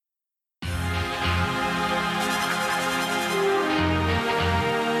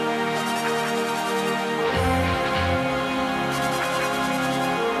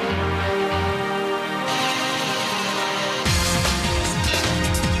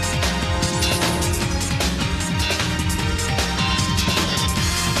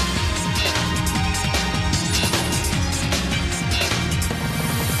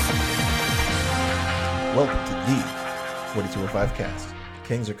3.5 Cast.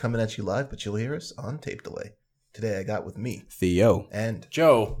 Kings are coming at you live, but you'll hear us on tape delay. Today I got with me Theo and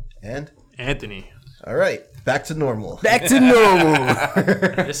Joe and Anthony. All right, back to normal. Back to normal.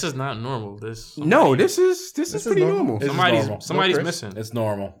 This is not normal. This is pretty normal. Somebody's missing. It's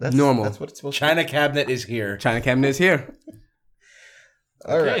normal. That's normal. That's what it's supposed China cabinet is here. China cabinet is here. to.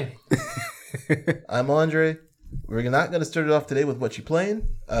 All right. I'm Andre. We're not going to start it off today with what you playing,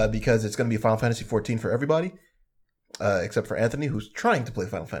 because it's going to be Final Fantasy 14 for everybody, except for Anthony, who's trying to play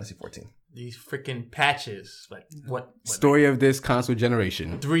Final Fantasy 14. These freaking patches. Like, what? Story of this console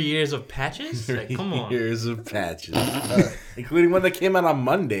generation. 3 years of patches? Like, come on. Years of patches. Including one that came out on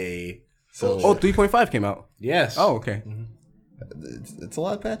Monday. So, 3.5 came out. Yes. Oh, okay. it's a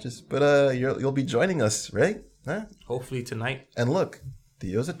lot of patches, but you'll be joining us, right? Huh? Hopefully tonight. And look,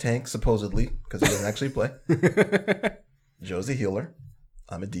 Theo's a tank, supposedly, because he doesn't actually play. Joe's a healer.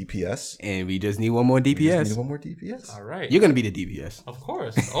 I'm a DPS. And we just need one more We DPS. just need one more DPS. All right. You're going to be the DPS. Of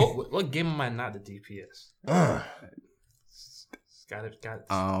course. Oh, what game am I not the DPS? Gotta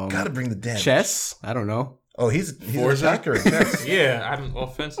Gotta bring the damage. Chess? I don't know. Oh, he's an attacker in chess. Yeah, I'm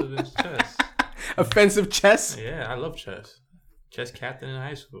offensive in chess. Offensive chess? Yeah, I love chess. Chess captain in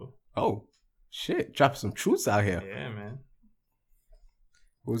high school. Oh, shit. Drop some truths out here. Yeah, man.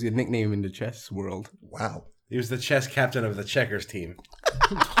 What was your nickname in the chess world? Wow. He was the chess captain of the checkers team.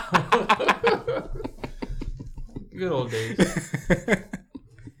 Good old days.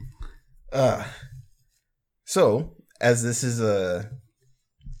 So, as this is an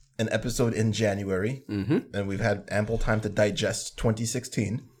episode in January, and we've had ample time to digest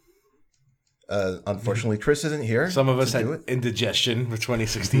 2016, unfortunately, Chris isn't here. Some of us had indigestion for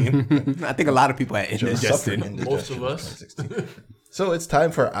 2016. I think a lot of people had Suffering indigestion. indigestion Most of for us. 2016. So it's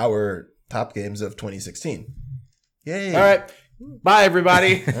time for our top games of 2016. Yay! All right. Bye,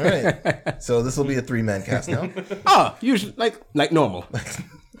 everybody. All right. So this will be a 3-man cast now. Oh, usually like normal.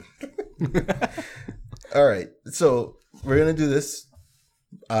 All right. So we're gonna do this.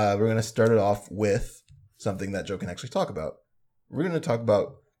 We're gonna start it off with something that Joe can actually talk about. We're gonna talk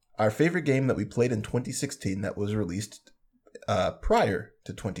about our favorite game that we played in 2016 that was released prior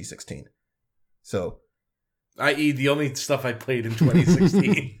to 2016. So, i.e. the only stuff I played in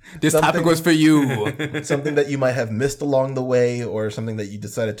 2016. This topic was for you. something that you might have missed along the way, or something that you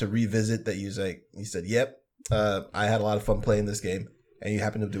decided to revisit that you said, yep, I had a lot of fun playing this game, and you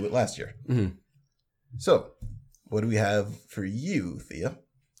happened to do it last year. Mm-hmm. So, what do we have for you, Thea?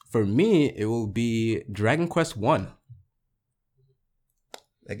 For me, it will be Dragon Quest 1.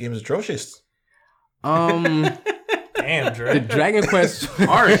 That game is atrocious. Damn, Dre. The Dragon Quest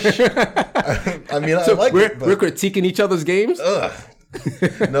Harsh. I mean, So I like we're it, but... we're critiquing each other's games. Ugh.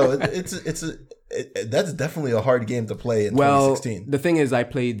 No, that's definitely a hard game to play in 2016. The thing is, I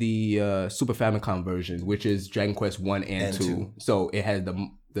played the Super Famicom version, which is Dragon Quest 1 and 2. So it had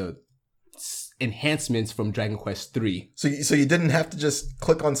the enhancements from Dragon Quest 3. So you didn't have to just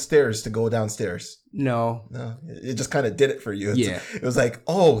click on stairs to go downstairs. No, It just kind of did it for you. Yeah. It was like,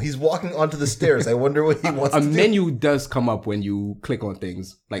 oh, he's walking onto the stairs. I wonder what he wants a to do. menu does come up when you click on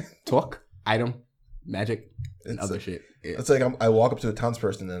things like talk, item, magic, and other shit. Yeah. It's like I walk up to a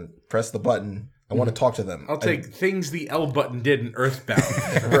townsperson and press the button. I want to talk to them. I'll take things the L button did in Earthbound.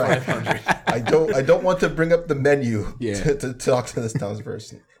 Right. 500. I don't want to bring up the menu Yeah. to talk to this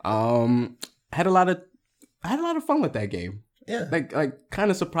townsperson. I had a lot of fun with that game. Yeah. Like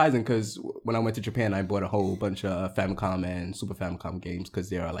kind of surprising because when I went to Japan, I bought a whole bunch of Famicom and Super Famicom games because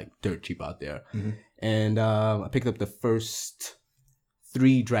they are like dirt cheap out there. Mm-hmm. And I picked up the first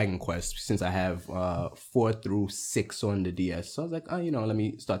 3 Dragon Quests since I have 4 through 6 on the DS. So I was like, let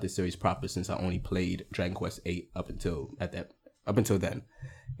me start this series proper since I only played Dragon Quest 8 up until then.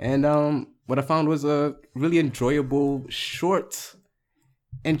 And what I found was a really enjoyable, short,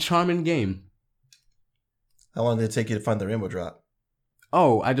 and charming game. How long did it take you to find the Rainbow Drop?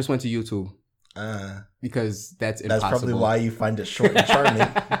 Oh, I just went to YouTube. Because that's impossible. That's probably why you find it short and charming.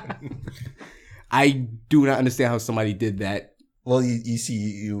 I do not understand how somebody did that. Well, you see,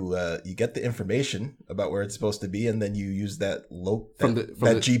 you get the information about where it's supposed to be, and then you use that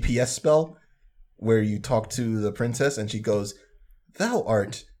GPS spell where you talk to the princess, and she goes, "Thou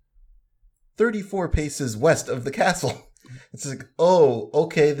art 34 paces west of the castle." It's like, oh,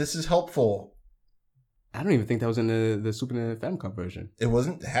 okay, this is helpful. I don't even think that was in the Super Famicom version. It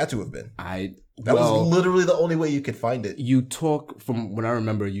wasn't. It had to have been. That was was literally the only way you could find it. You talk, from what I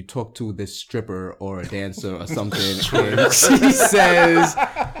remember, you talk to this stripper or a dancer or something, and she says,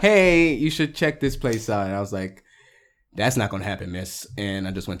 "Hey, you should check this place out." And I was like, "That's not gonna happen, miss." And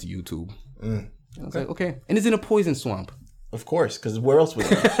I just went to YouTube. I was like, "Okay," and it's in a poison swamp. Of course, because where else would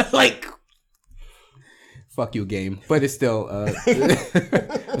it be? Like, fuck you game, but it's still I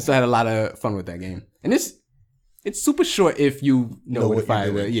still had a lot of fun with that game, and it's super short if you know where to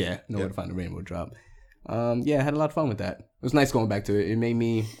find where to find the rainbow drop. I had a lot of fun with that. It was nice going back to it. It made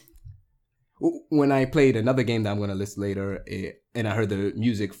me, when I played another game that I'm gonna list later, and I heard the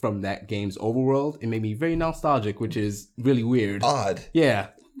music from that game's overworld, it made me very nostalgic, which is really weird. Odd. Yeah.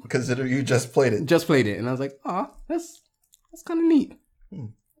 Consider you just played it. Just played it, and I was like, oh, that's kind of neat.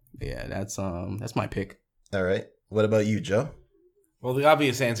 Yeah, that's my pick. All right. What about you, Joe? Well, the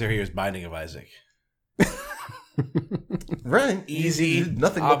obvious answer here is Binding of Isaac. Right. Easy,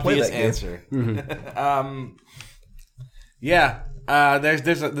 nothing but play that answer.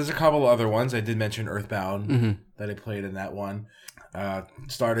 There's a couple of other ones. I did mention Earthbound that I played in that one.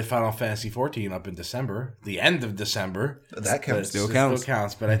 Started Final Fantasy 14 up in December, the end of December. That counts. Still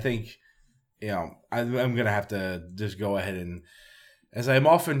counts. But I think, I'm going to have to just go ahead and, as I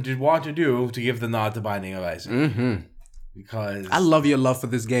often want to do, to give the nod to Binding of Isaac. Mm-hmm. Because I love your love for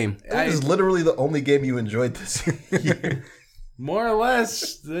this game. It is literally the only game you enjoyed this year. More or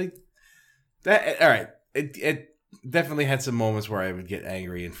less. All right. It definitely had some moments where I would get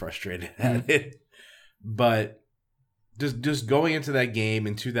angry and frustrated at it. But just going into that game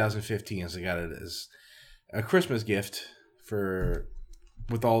in 2015, as I got it as a Christmas gift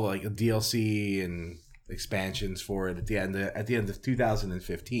with all like a DLC and expansions for it at the end of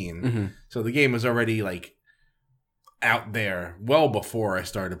 2015. Mm-hmm. So the game was already like out there well before I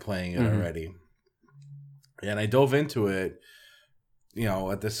started playing it already. And I dove into it,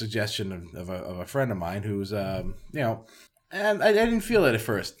 at the suggestion of a friend of mine who's, and I didn't feel it at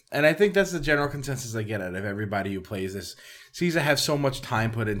first. And I think that's the general consensus I get out of everybody who plays this. Sees I have so much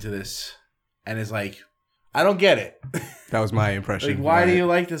time put into this and is like, I don't get it. That was my impression. Like, why do you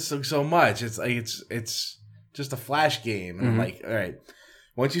like this so much? It's like, it's just a Flash game. And I'm like, all right,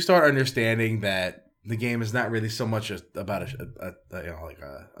 once you start understanding that the game is not really so much about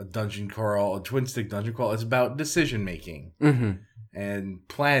a dungeon crawl, a twin stick dungeon crawl. It's about decision making and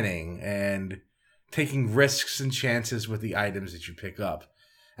planning and taking risks and chances with the items that you pick up,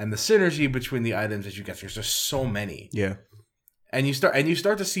 and the synergy between the items that you get. There's just so many. Yeah, and you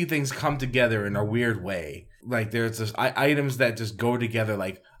start to see things come together in a weird way. Like there's this items that just go together.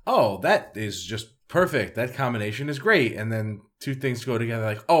 Like, oh, that is just perfect. That combination is great. And then two things go together.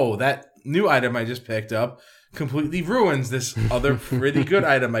 Like, oh, that new item I just picked up completely ruins this other pretty good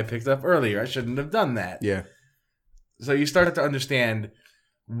item I picked up earlier. I shouldn't have done that. Yeah. So you started to understand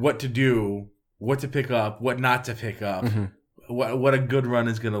what to do, what to pick up, what not to pick up, what a good run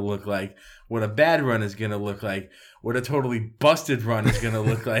is going to look like, what a bad run is going to look like, what a totally busted run is going to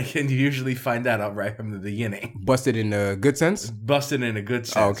look like, and you usually find that out right from the beginning. Busted in a good sense? Busted in a good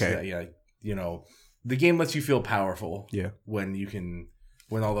sense. Oh, okay. Yeah, the game lets you feel powerful. Yeah. When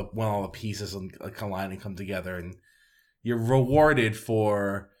all the pieces collide and come together, and you're rewarded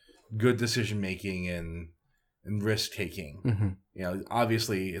for good decision making and risk taking.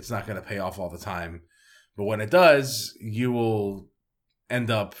 Obviously it's not going to pay off all the time, but when it does, you will end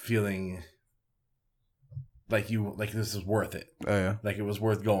up feeling like this is worth it. Oh yeah, like it was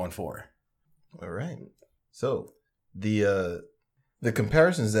worth going for. All right. So the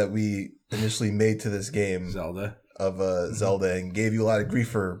comparisons that we initially made to this game, Zelda, Zelda, and gave you a lot of grief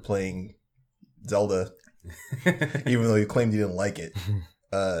for playing Zelda, even though you claimed you didn't like it.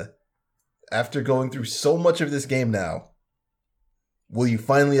 After going through so much of this game now, will you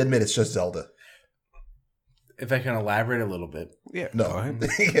finally admit it's just Zelda? If I can elaborate a little bit. Yeah. No. Go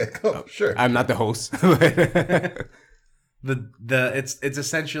ahead. Sure. I'm not the host. It's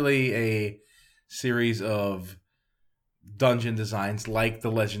essentially a series of dungeon designs like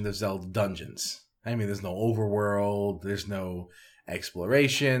the Legend of Zelda dungeons. I mean, there's no overworld, there's no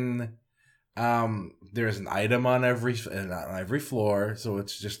exploration. There's an item on every floor, so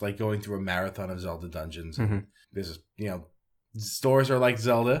it's just like going through a marathon of Zelda dungeons. There's stores are like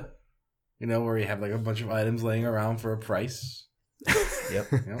Zelda, where you have like a bunch of items laying around for a price. Yep.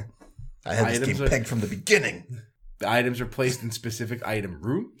 I had this game pegged from the beginning. The items are placed in specific item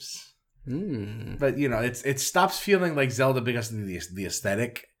rooms. But it stops feeling like Zelda because of the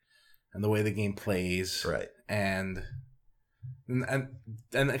aesthetic and the way the game plays, right? And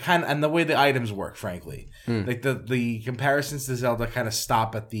the way the items work, frankly. Like the comparisons to Zelda kind of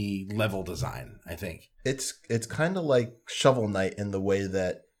stop at the level design, I think. It's kind of like Shovel Knight in the way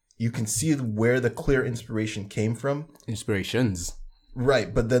that you can see where the clear inspiration came from. Inspirations.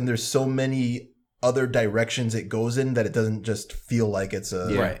 Right, but then there's so many other directions it goes in that it doesn't just feel like it's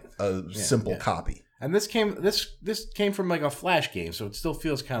a simple copy. And this came from like a Flash game, so it still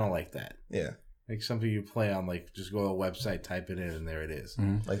feels kind of like that. Yeah. Like something you play on, like just go to a website, type it in, and there it is.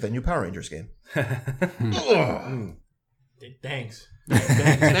 Like the new Power Rangers game. Thanks.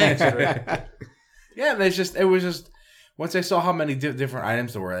 Thanks. Right? Yeah, it was just once I saw how many different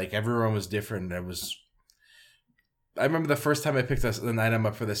items there were, like everyone was different. I remember the first time I picked an item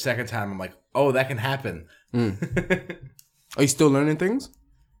up for the second time, I'm like, oh, that can happen. Are you still learning things?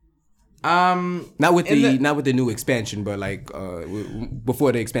 Not with the new expansion, but like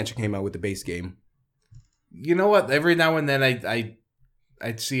before the expansion came out with the base game. You know what? Every now and then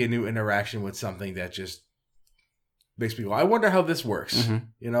I'd see a new interaction with something that just makes me go, I wonder how this works. Mm-hmm.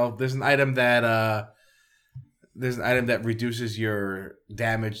 You know, there's an item that reduces your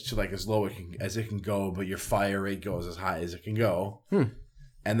damage to like as low as it can go, but your fire rate goes as high as it can go.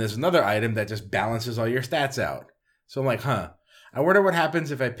 And there's another item that just balances all your stats out. So I'm like, I wonder what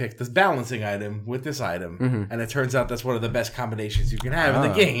happens if I pick this balancing item with this item, and it turns out that's one of the best combinations you can have in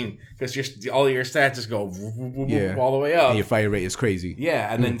the game because all your stats just go all the way up, and your fire rate is crazy.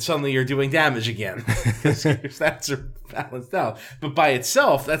 Yeah, and then suddenly you're doing damage again because your stats are balanced out. But by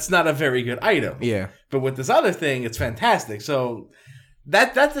itself, that's not a very good item. Yeah, but with this other thing, it's fantastic. So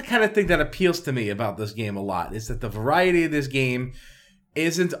that's the kind of thing that appeals to me about this game a lot. Is that the variety of this game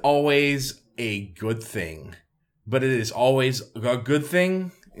isn't always a good thing. But it is always a good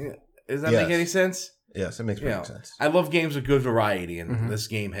thing. Does that make any sense? Yes, it makes perfect sense. I love games with good variety, and this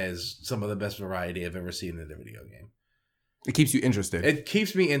game has some of the best variety I've ever seen in a video game. It keeps you interested. It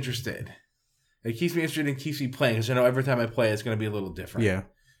keeps me interested. It keeps me interested and keeps me playing because I know every time I play, it's going to be a little different. Yeah.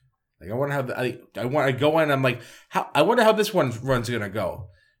 Like I wonder how I go in. I'm like, I wonder how this run's going to go.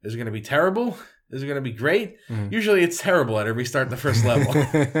 Is it going to be terrible? Is it going to be great? Usually, it's terrible at every start the first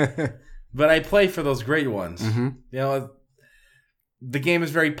level. But I play for those great ones. You know, the game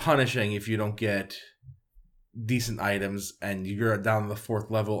is very punishing if you don't get decent items and you're down to the 4th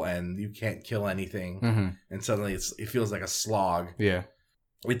level and you can't kill anything. And suddenly it feels like a slog. Yeah.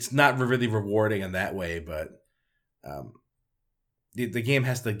 It's not really rewarding in that way, but the game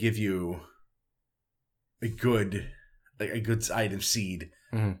has to give you a good item seed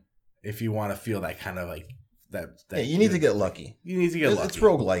if you want to feel that kind of like that. You need to get lucky. You need to get lucky. It's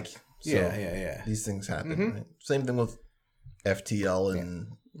roguelike. So yeah. These things happen. Right? Same thing with FTL and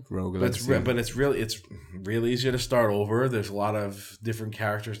roguelike. But it's really easy to start over. There's a lot of different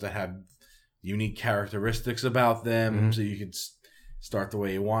characters that have unique characteristics about them, so you can start the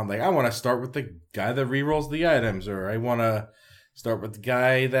way you want. Like I want to start with the guy that rerolls the items, or I want to start with the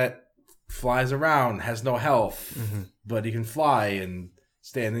guy that flies around, has no health, but he can fly and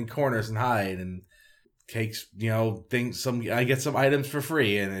stand in corners and hide and takes, things. I get some items for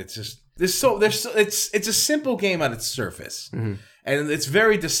free, and it's just it's a simple game on its surface, and it's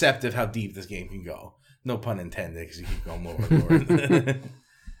very deceptive how deep this game can go. No pun intended, because you keep going lower and lower.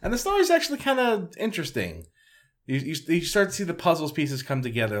 And the story is actually kind of interesting. You start to see the puzzles pieces come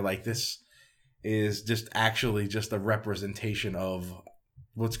together. Like this is just a representation of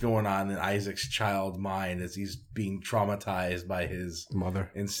what's going on in Isaac's child mind as he's being traumatized by his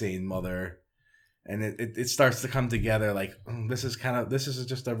insane mother. And it starts to come together like this is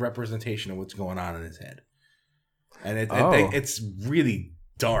just a representation of what's going on in his head, and it's really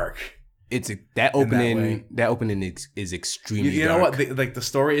dark. That opening is extremely. You know dark. what? The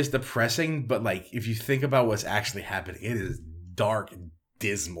story is depressing, but like if you think about what's actually happening, it is dark and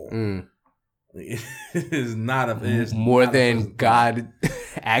dismal. It is not more than God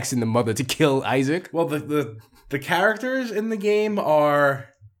asking the mother to kill Isaac. Well, the characters in the game are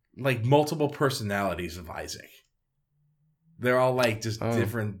like multiple personalities of Isaac. They're all like just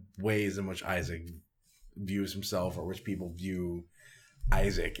different ways in which Isaac views himself or which people view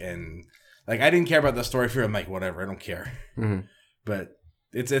Isaac. And like I didn't care about the story for him. Like whatever, I don't care. But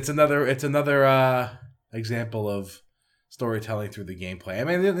it's another example of storytelling through the gameplay. I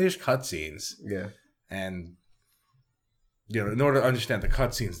mean, there's cutscenes. Yeah. And in order to understand the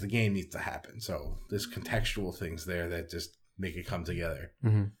cutscenes, the game needs to happen. So there's contextual things there that just make it come together.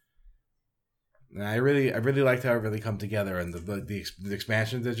 And I really liked how it really come together, and the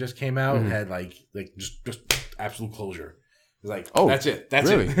expansion that just came out had like just absolute closure. It's like, that's it. That's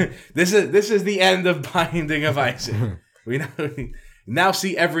it. This is the end of Binding of Isaac. We now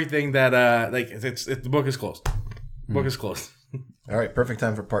see everything that the book is closed. Book is closed. All right, perfect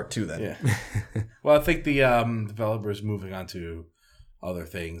time for part 2 then. Yeah. Well, I think the developer is moving on to other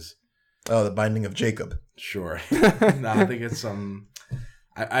things. Oh, the Binding of Jacob. Sure. No, I think it's some.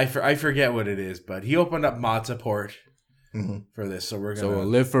 I forget what it is, but he opened up mod support for this, so we're gonna. So it'll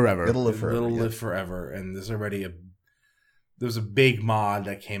live forever. It'll live forever. Live forever, and there's already There's a big mod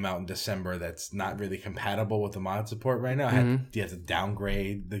that came out in December that's not really compatible with the mod support right now. You have to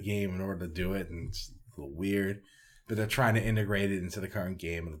downgrade the game in order to do it, and it's a little weird. But they're trying to integrate it into the current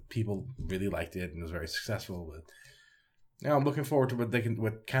game, and people really liked it, and it was very successful. But I'm looking forward to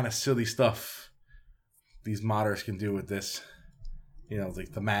what kind of silly stuff these modders can do with this. Like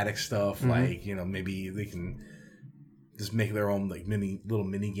thematic stuff, like maybe they can just make their own like little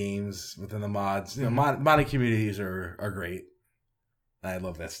mini games within the mods. Modding communities are great. I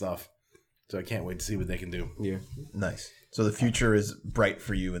love that stuff. So I can't wait to see what they can do. Yeah. Nice. So the future is bright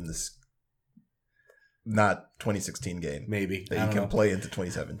for you in this not 2016 game. Maybe. That you can play into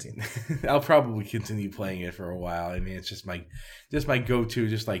 2017. I'll probably continue playing it for a while. I mean, it's just my go-to,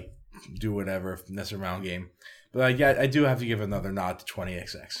 just like do whatever, mess around game. But I do have to give another nod to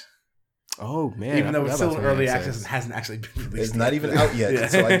 20XX. Oh, man. Even though it's still in early access and hasn't actually been released. It's not even out yet.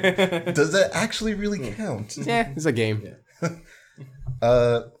 So does that actually really count? Yeah, it's a game.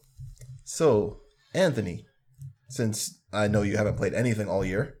 Yeah. So, Anthony, since I know you haven't played anything all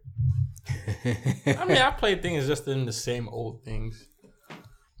year. I mean, I played things just in the same old things.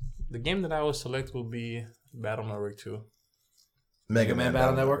 The game that I would select will be Battle Network 2. Mega Man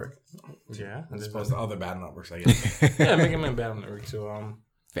Battle Network? Yeah. As opposed to other Battle Networks, I guess. Yeah, Mega Man Battle Network 2.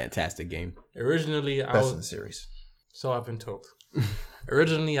 Fantastic game. Originally, Best in the series. So I've been told.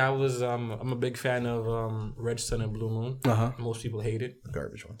 Originally, I was I'm a big fan of Red Sun and Blue Moon. Most people hate it.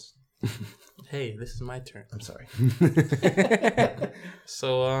 Garbage ones. Hey, this is my turn. I'm sorry.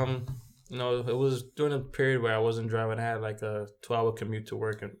 So it was during a period where I wasn't driving. I had like a 12-hour commute to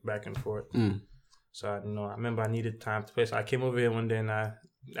work and back and forth. So I remember I needed time to play. So I came over here one day and I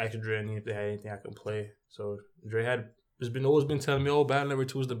asked Dre if they had anything I could play. So Dre had always been telling me, "Oh, Battle Network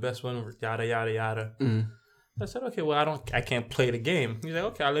 2 is the best one." Yada yada yada. I said, "Okay, well I can't play the game." He's like,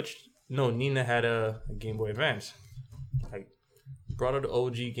 "Okay, I'll let you know." Nina had a Game Boy Advance. I brought her the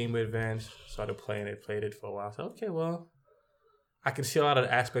OG Game Boy Advance. Started playing it. Played it for a while. I said, "Okay, well, I can see a lot of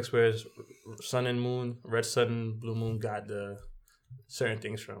the aspects where Sun and Moon, Red Sun, Blue Moon got the certain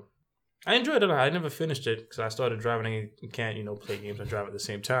things from." I enjoyed it. I never finished it because I started driving and you can't, play games and drive at the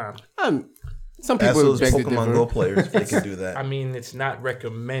same time. Some people those beg to Pokemon differ. Go players, they can do that. I mean, it's not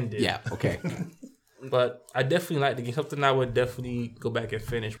recommended. Yeah, okay. But I definitely like the game. Something I would definitely go back and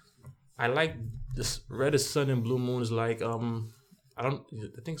finish. I like this Red Sun and Blue Moon is like I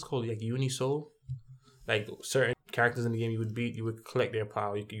think it's called like Unisoul. Like certain characters in the game you would beat, you would collect their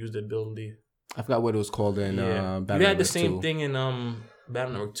power. You could use the ability. I forgot what it was called in Battle You had the Network same 2. thing in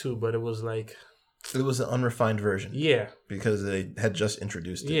Battle Network 2, but it was like It was an unrefined version. Yeah. Because they had just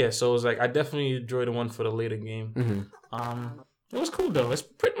introduced it. Yeah, so it was like I definitely enjoyed the one for the later game. It was cool though. It's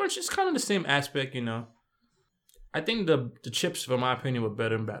pretty much kind of the same aspect, I think the chips, for my opinion, were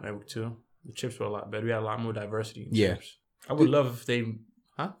better in Battle Network 2. The chips were a lot better. We had a lot more diversity in chips. I would love if they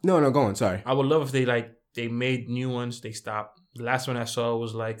No, go on, sorry. I would love if they made new ones. They stopped. The last one I saw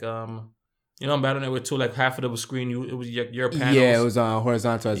was like in Battle Network 2, like half of the screen, it was your panels. Yeah, it was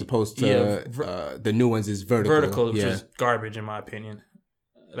horizontal as opposed to the new ones is vertical. Vertical, which is garbage in my opinion.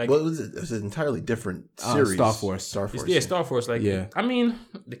 Like, what was it? It was an entirely different series. Star Force. Star Force. Yeah, Star Force. Like, yeah. I mean,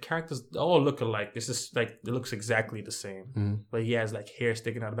 the characters all look alike. It's just like it looks exactly the same. But he has like hair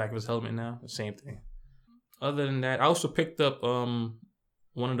sticking out the back of his helmet now. The same thing. Other than that, I also picked up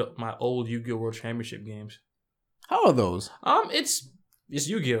one of my old Yu-Gi-Oh! World Championship games. How are those? It's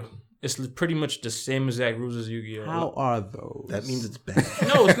Yu-Gi-Oh! It's pretty much the same exact rules as Yu-Gi-Oh! How are those? That means it's bad.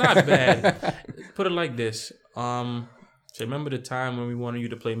 No, it's not bad. Put it like this. So remember the time when we wanted you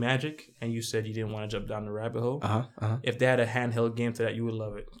to play Magic and you said you didn't want to jump down the rabbit hole? If they had a handheld game to that, you would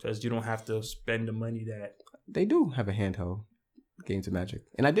love it because you don't have to spend the money that... They do have a handheld game to Magic.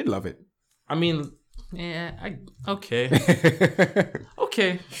 And I did love it. I mean, okay.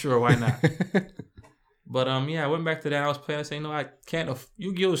 Okay, sure, why not? But I went back to that. I was playing. I said, no, I can't.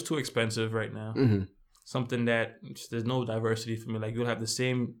 Yu-Gi-Oh! Is too expensive right now. Something that there's no diversity for me. Like you'll have the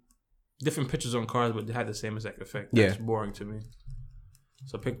same different pictures on cards, but they had the same exact effect. That's boring to me.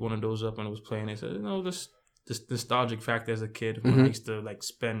 So I picked one of those up and I was playing it. I said, this nostalgic factor as a kid when I used to like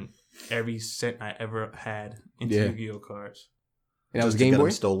spend every cent I ever had into Yu-Gi-Oh! Cards. And that was Game Boy?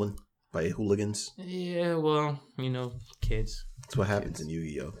 Stolen by hooligans. Yeah, well, kids. That's what happens in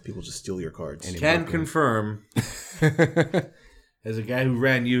Yu-Gi-Oh! People just steal your cards. And can confirm, as a guy who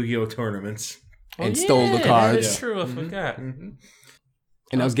ran Yu-Gi-Oh! Tournaments and stole the cards. That's true. I forgot.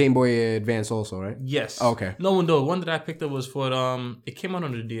 And that was Game Boy Advance also, right? Yes. Oh, okay. No, the one that I picked up was for it came out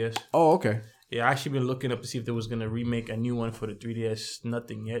on the DS. Oh, okay. Yeah, I actually been looking up to see if there was gonna remake a new one for the 3DS.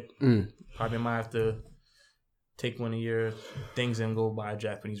 Nothing yet. Probably might have to take one of your things and go buy a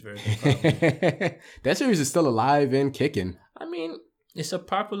Japanese version. That series is still alive and kicking. I mean, it's a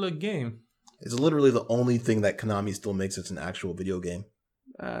popular game. It's literally the only thing that Konami still makes it's an actual video game.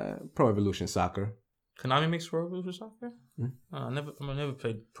 Pro Evolution Soccer. Konami makes Pro Evolution Soccer? I never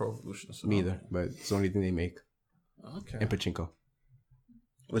played Pro Evolution Soccer. Me either, but it's the only thing they make. Okay. And Pachinko.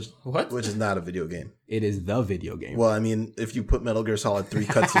 Which is not a video game. It is the video game. Well, I mean, if you put Metal Gear Solid 3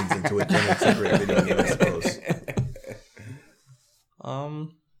 cutscenes into it, then it's a great video game, I suppose.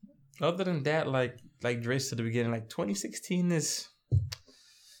 Other than that, like Dre said at the beginning, like 2016 is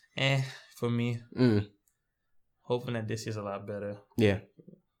for me. Hoping that this year's a lot better. Yeah.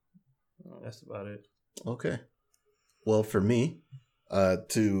 That's about it. Okay. Well, for me,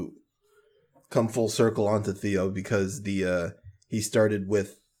 to come full circle onto Theo, because he started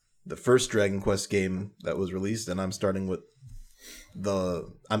with the first Dragon Quest game that was released, and I'm ending with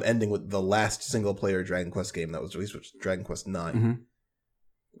the last single player Dragon Quest game that was released, which is Dragon Quest 9,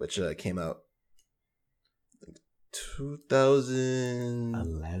 which came out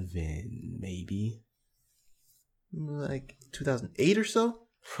 2011, maybe, like 2008 or so.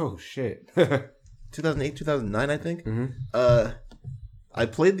 Oh shit. 2008, 2009, I think. I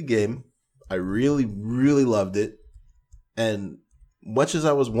played the game. I really, really loved it. And much as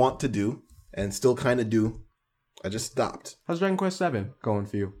I was wont to do, and still kind of do, I just stopped. How's Dragon Quest 7 going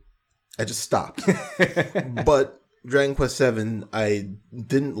for you? I just stopped. But Dragon Quest 7, I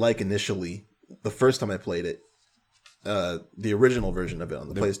didn't like initially. The first time I played it, the original version of it on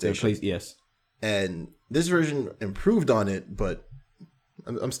the PlayStation. Yes. And this version improved on it, but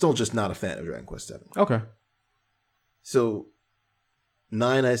I'm still just not a fan of Dragon Quest 7. Okay. So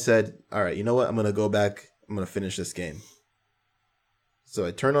 9, I said, all right, you know what? I'm going to go back. I'm going to finish this game. So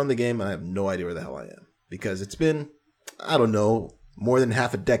I turn on the game, and I have no idea where the hell I am. Because it's been, I don't know, more than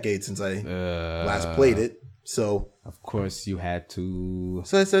half a decade since I last played it. So of course you had to.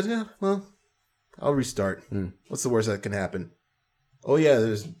 So I said, yeah, well, I'll restart. What's the worst that can happen? Oh yeah,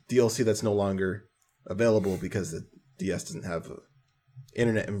 there's DLC that's no longer available because the DS doesn't have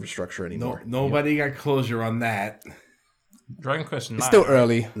internet infrastructure anymore. Nobody got closure on that. Dragon Quest 9. It's still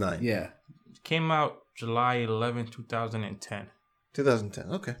early. 9. Yeah. It came out July 11, 2010.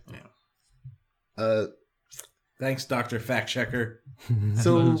 2010. Okay. Yeah. Thanks, Dr. Fact Checker.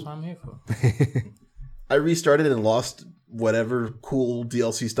 So that's what I'm here for. I restarted and lost whatever cool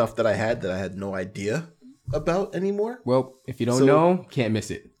DLC stuff that I had no idea about anymore. Well, if you don't know, can't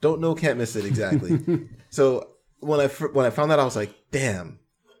miss it. Don't know, can't miss it, exactly. So when I found that, I was like, damn,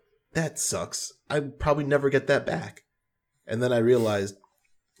 that sucks. I'd probably never get that back. And then I realized,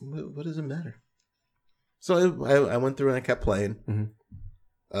 what does it matter? So I went through and I kept playing.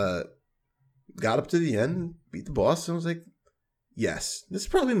 Got up to the end, beat the boss, and I was like, yes, this is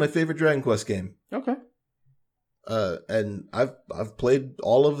probably my favorite Dragon Quest game. Okay. And I've played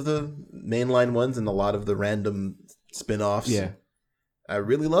all of the mainline ones and a lot of the random spin-offs. Yeah. I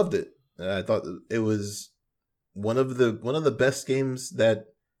really loved it. I thought it was one of the best games that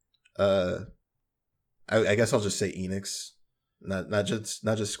I guess I'll just say Enix, not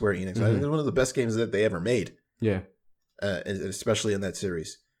just Square Enix. I think it's one of the best games that they ever made. Yeah. Especially in that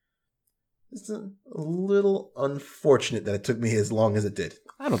series. It's a little unfortunate that it took me as long as it did.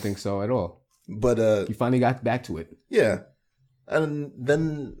 I don't think so at all. But you finally got back to it. Yeah. And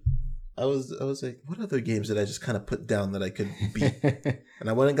then I was like, what other games did I just kind of put down that I could beat? And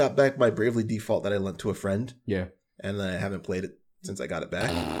I went and got back my Bravely Default that I lent to a friend. Yeah. And I haven't played it since I got it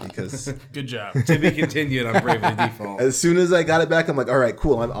back because good job. To be continued on Bravely Default. As soon as I got it back, I'm like, all right,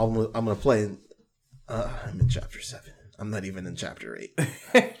 cool. I'm gonna play. And, I'm in chapter 7. I'm not even in chapter 8.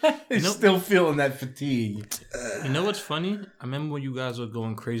 You're still feeling that fatigue. You know what's funny? I remember when you guys were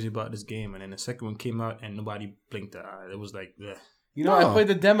going crazy about this game, and then the second one came out, and nobody blinked an eye. It was like, ugh. You know, I played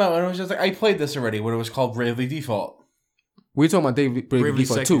the demo, and it was just like, I played this already when it was called Bravely Default. We're talking about Bravely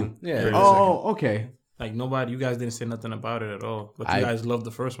Default 2. Yeah. Bravely Oh, okay. Like, nobody, you guys didn't say nothing about it at all. But you guys loved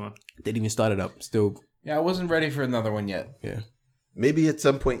the first one. Didn't even start it up. Still. Yeah, I wasn't ready for another one yet. Yeah. Maybe at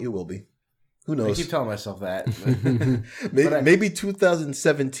some point you will be. Who knows? I keep telling myself that. maybe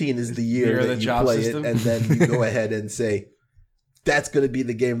 2017 is the year that you play it, and then you go ahead and say, that's going to be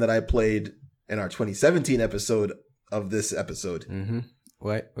the game that I played in our 2017 episode of this episode. Mm-hmm.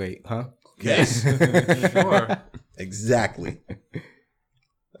 What? Wait, huh? Yes. Sure. Exactly.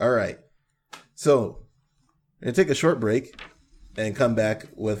 All right. So, I'm going to take a short break and come back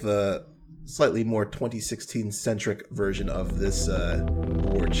with a slightly more 2016-centric version of this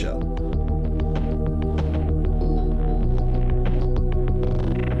award show.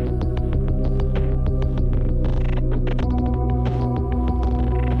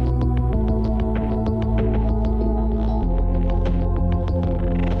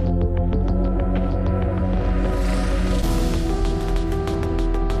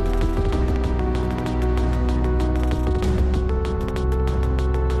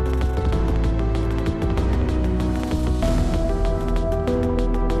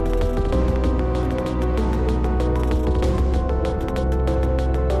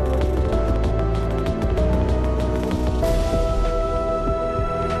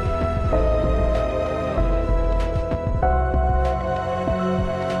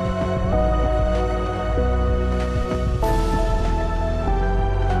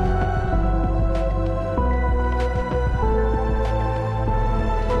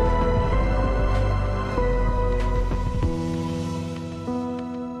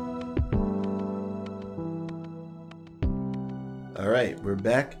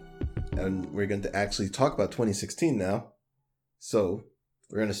 back, and we're going to actually talk about 2016 now. So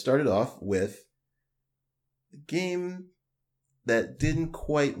we're going to start it off with the game that didn't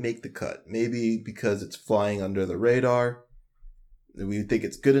quite make the cut. Maybe because it's flying under the radar. We think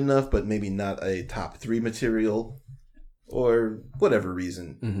it's good enough, but maybe not a top 3 material, or whatever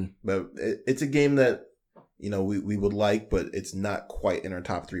reason. Mm-hmm. But it's a game that, we would like, but it's not quite in our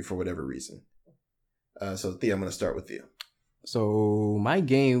top 3 for whatever reason. So Thea, I'm going to start with you. So my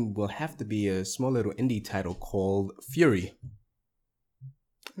game will have to be a small little indie title called Fury.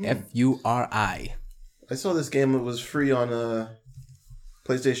 F-U-R-I. I saw this game. It was free on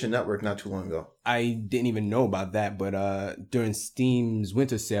PlayStation Network not too long ago. I didn't even know about that, but during Steam's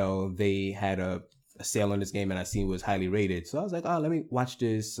winter sale, they had a sale on this game, and I seen it was highly rated. So I was like, let me watch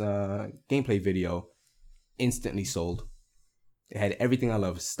this gameplay video. Instantly sold. It had everything I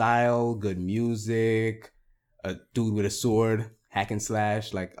love. Style, good music, a dude with a sword, hack and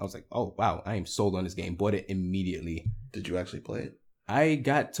slash. Like, I was like, oh, wow, I am sold on this game. Bought it immediately. Did you actually play it? I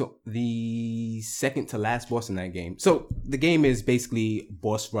got to the second to last boss in that game. So the game is basically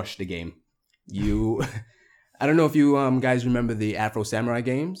boss rush the game. I don't know if you guys remember the Afro Samurai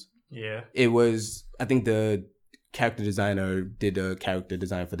games. Yeah. It was, I think the character designer did a character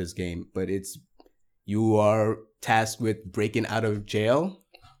design for this game, but you are tasked with breaking out of jail.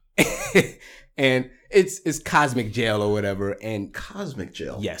 And it's cosmic jail or whatever. And cosmic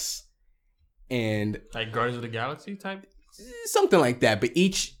jail? Yes. And like Guardians of the Galaxy type? Something like that, but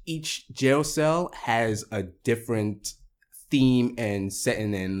each jail cell has a different theme and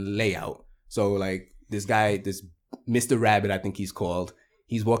setting and layout. So like this guy, this Mr. Rabbit, I think he's called,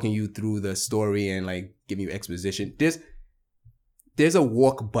 he's walking you through the story and like giving you exposition. There's a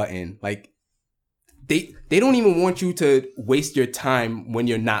walk button. Like they don't even want you to waste your time when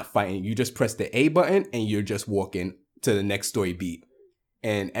you're not fighting. You just press the A button and you're just walking to the next story beat.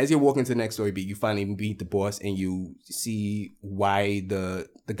 And as you're walking to the next story beat, you finally beat the boss and you see why the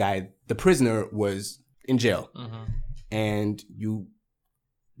guy, the prisoner, was in jail. Mm-hmm. And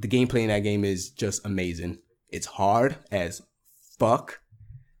the gameplay in that game is just amazing. It's hard as fuck.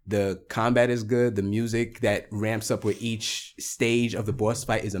 The combat is good. The music that ramps up with each stage of the boss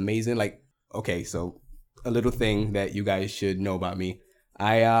fight is amazing. Like, okay, so a little thing that you guys should know about me.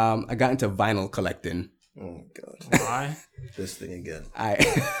 I got into vinyl collecting. Oh God! Why? This thing again. I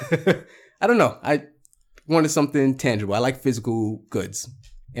don't know. I wanted something tangible. I like physical goods,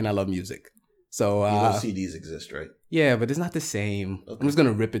 and I love music. So you know CDs exist, right? Yeah, but it's not the same. Okay. I'm just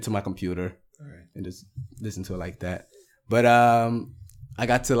gonna rip it to my computer, all right, and just listen to it like that. But I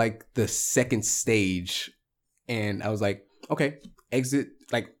got to like the second stage, and I was like, okay, exit.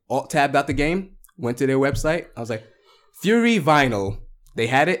 Like alt tabbed out the game. Went to their website. I was like, Fury vinyl. They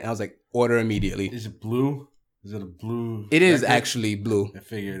had it. And I was like, order immediately. Is it blue? Is it a blue? It is actually blue. I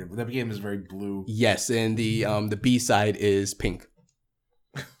figured that game is very blue. Yes, and the B side is pink.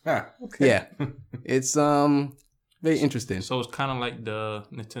 Okay. Yeah, it's very interesting. So it's kind of like the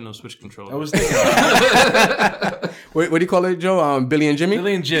Nintendo Switch controller. I was thinking about what do you call it, Joe? Billy and Jimmy.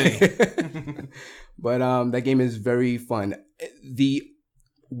 Billy and Jimmy. But that game is very fun.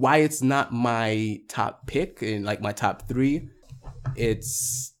 Why it's not my top pick in like my top 3.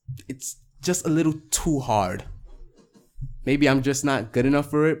 It's just a little too hard. Maybe I'm just not good enough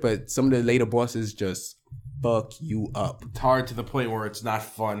for it, but some of the later bosses just fuck you up. It's hard to the point where it's not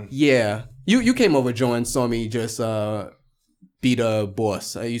fun. Yeah. You came over, Joe, and saw me just beat a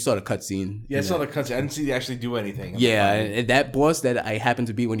boss. You saw the cutscene. Yeah, I saw the cutscene. I didn't see you actually do anything. Yeah, and that boss that I happened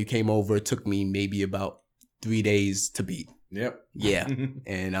to beat when you came over took me maybe about 3 days to beat. Yep. Yeah.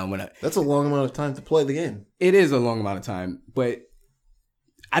 And that's a long amount of time to play the game. It is a long amount of time, but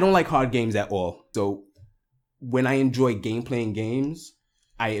I don't like hard games at all. So when I enjoy gameplay in games,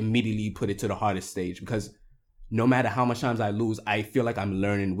 I immediately put it to the hardest stage because no matter how much times I lose, I feel like I'm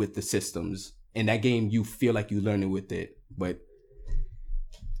learning with the systems. In that game, you feel like you're learning with it, but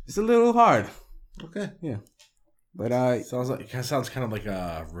it's a little hard. Okay. Yeah. But sounds kind of like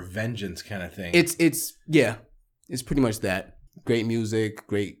a revengeance kind of thing. It's pretty much that. Great music,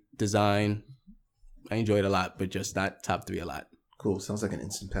 great design. I enjoy it a lot, but just not top 3 a lot. Cool. Sounds like an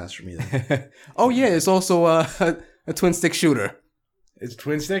instant pass for me then. Oh yeah, it's also a twin stick shooter. It's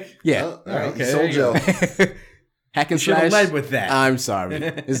twin stick? Yeah. Oh, all right. Okay. Sold Joe. Hack and slash. Should have led with that. I'm sorry.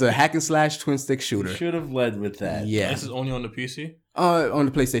 It's a hack and slash twin stick shooter. You should have led with that. Yeah. This is only on the PC? On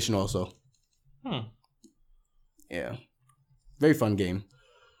the PlayStation also. Yeah. Very fun game.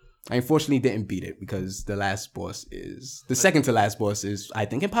 I unfortunately didn't beat it because the second to last boss is, I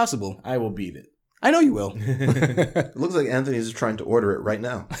think, impossible. I will beat it. I know you will. It looks like Anthony's trying to order it right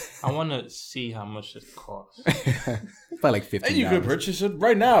now. I want to see how much it costs. By like $15. And you can purchase it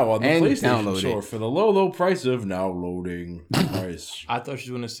right now on the And PlayStation download Store it. for the low price of now loading. Price. I thought she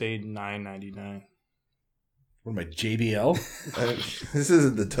was going to say $9.99. What am I, JBL? This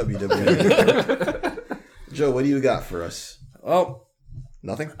isn't the WWE. Joe, what do you got for us? Well,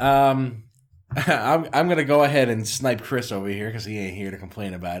 Nothing? I'm gonna go ahead and snipe Chris over here because he ain't here to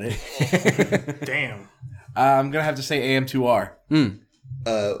complain about it. Damn. I'm gonna have to say AM2R.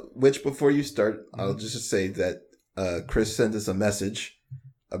 Which, before you start, I'll just say that Chris sent us a message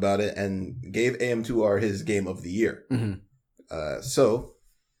about it and gave AM2R his game of the year. So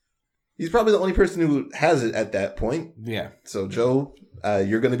he's probably the only person who has it at that point. Yeah. So Joe,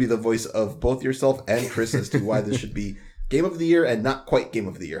 you're going to be the voice of both yourself and Chris as to why this should be game of the year and not quite game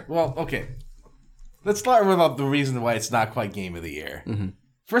of the year. Well, okay. Let's start with the reason why it's not quite game of the year.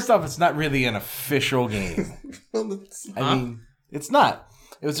 First off, it's not really an official game. I mean, it's not.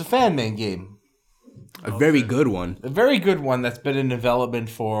 It was a fan-made game. A very good one. A very good one that's been in development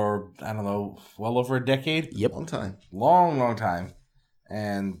for, I don't know, well over a decade. Yep. Long time. Long time.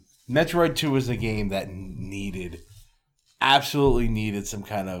 And Metroid 2 is a game that absolutely needed some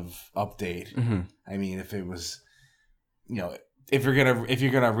kind of update. I mean, if it was, if you're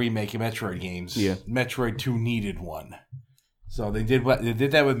gonna remake Metroid games, Metroid 2 needed one. So they did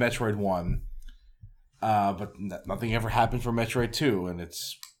that with Metroid 1, but nothing ever happened for Metroid 2, and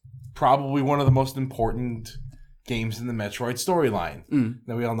it's probably one of the most important games in the Metroid storyline.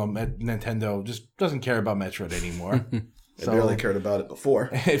 Now we all know Nintendo just doesn't care about Metroid anymore. They barely cared about it before.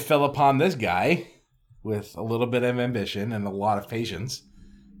 It fell upon this guy with a little bit of ambition and a lot of patience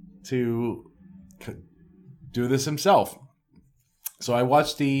to do this himself. So I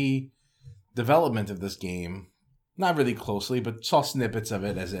watched the development of this game, not really closely, but saw snippets of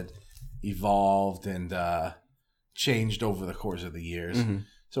it as it evolved and changed over the course of the years.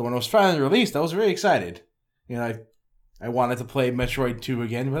 So when it was finally released, I was very excited. I wanted to play Metroid 2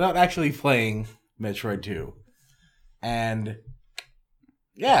 again without actually playing Metroid 2. And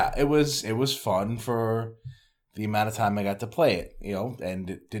yeah, it was fun for the amount of time I got to play it,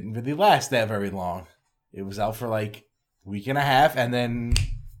 and it didn't really last that very long. It was out for like a week and a half and then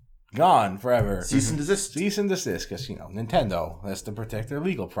gone forever. Cease and desist. Cease and desist, because, Nintendo has to protect their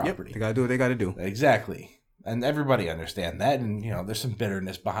legal property. Yep, they gotta do what they gotta do. Exactly. And everybody understand that, and, there's some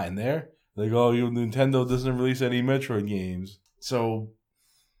bitterness behind there. Like, oh, Nintendo doesn't release any Metroid games. So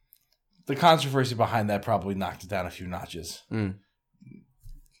the controversy behind that probably knocked it down a few notches. And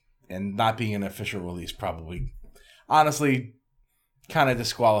not being an official release probably, honestly, kind of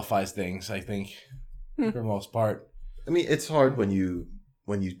disqualifies things, I think, for the most part. I mean, it's hard when you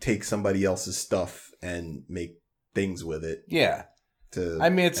take somebody else's stuff and make things with it. Yeah.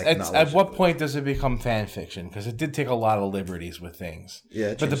 It's at what point does it become fan fiction? Because it did take a lot of liberties with things.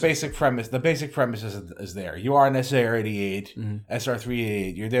 Yeah, but the basic premise is there. You are an SR-88,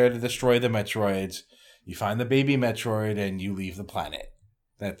 SR-388. You're there to destroy the Metroids. You find the baby Metroid and you leave the planet.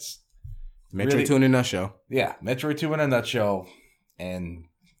 That's Metroid 2 in a nutshell. Yeah, Metroid 2 in a nutshell, and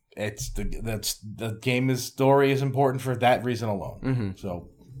the game's story is important for that reason alone.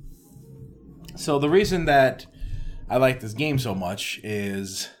 So the reason that I like this game so much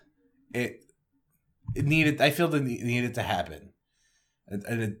is it needed. I feel that it needed to happen.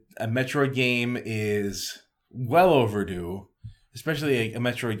 A Metroid game is well overdue, especially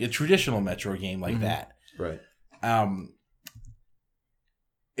a traditional Metroid game like that. Right.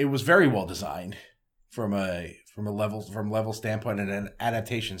 It was very well designed from a level standpoint and an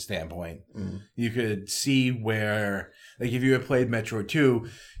adaptation standpoint. You could see where, like, if you had played Metroid 2,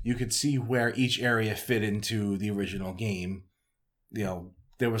 you could see where each area fit into the original game.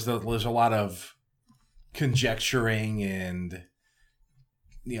 There's a lot of conjecturing and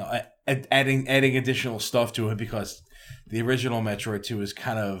adding additional stuff to it, because the original Metroid 2 is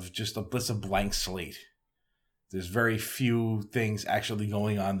kind of just a blank slate. There's very few things actually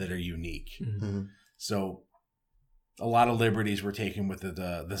going on that are unique. So a lot of liberties were taken with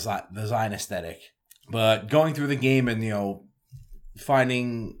the design aesthetic. But going through the game and,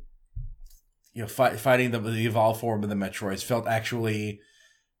 finding the evolved form of the Metroids felt actually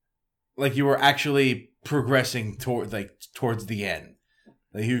like you were actually progressing towards the end.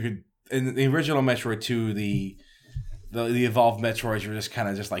 Like you could, in the original Metroid 2, the evolved Metroids were just kind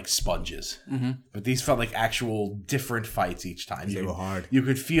of just like sponges, but these felt like actual different fights each time. They were hard. You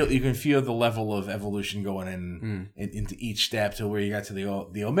can feel the level of evolution going into each step to where you got to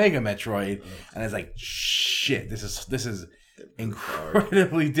the Omega Metroid, and it's like, shit, this is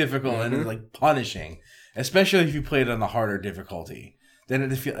incredibly difficult and it's like punishing, especially if you played on the harder difficulty.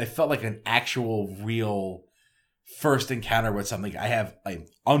 then it felt like an actual, real first encounter with something. I'm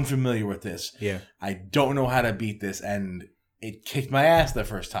unfamiliar with this. Yeah. I don't know how to beat this, and it kicked my ass the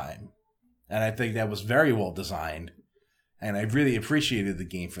first time. And I think that was very well designed, and I really appreciated the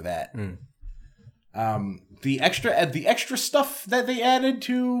game for that. The extra stuff that they added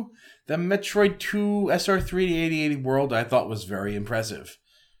to the Metroid 2 SR3 8080 world, I thought was very impressive.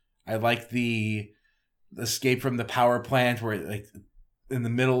 I like the escape from the power plant, where like in the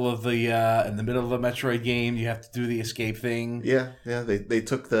middle of the Metroid game, you have to do the escape thing. Yeah. They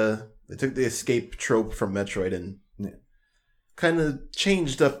took the escape trope from Metroid and kind of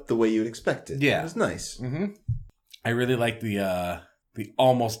changed up the way you'd expect it. Yeah, it was nice. Mm-hmm. I really like the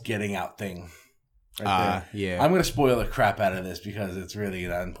almost getting out thing. Yeah. I'm gonna spoil the crap out of this because it's really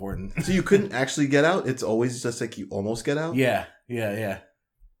not important. So you couldn't actually get out? It's always just like you almost get out? Yeah.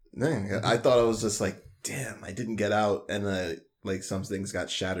 Dang, I thought I was just like, damn, I didn't get out, and like some things got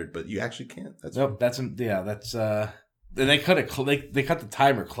shattered, but you actually can't. Nope. That's they cut it. They cut the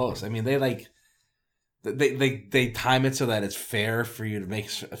timer close. I mean, they time it so that it's fair for you to make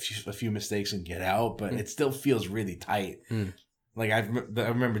a few mistakes and get out, but it still feels really tight. Like I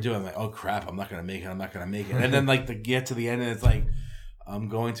remember doing like, oh crap, I'm not gonna make it, and then like get to the end and it's like, I'm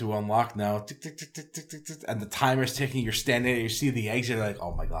going to unlock now, tick, tick, tick, tick, tick, tick, tick, and the timer's ticking. You're standing there, you see the exit, you're like,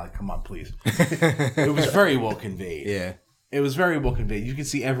 oh my god, come on, please. It was very well conveyed. Yeah, it was very well conveyed. You can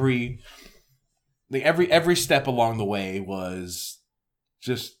see every step along the way was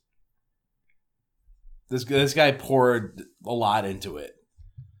just this guy poured a lot into it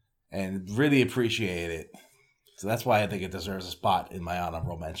and really appreciated it. So that's why I think it deserves a spot in my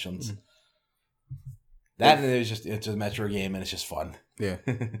honorable mentions. That and it's a Metro game and it's just fun. Yeah.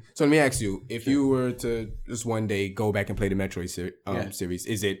 So let me ask you, if you were to just one day go back and play the Metroid series,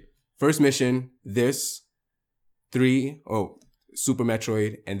 is it first mission, this, 3, Super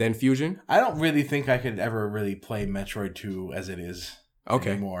Metroid, and then Fusion? I don't really think I could ever really play Metroid 2 as it is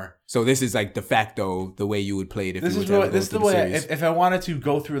anymore. So this is like de facto the way you would play it if this you were is to ever what, go this is through the way series. if I wanted to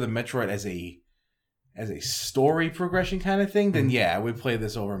go through the Metroid as a story progression kind of thing, then yeah, I would play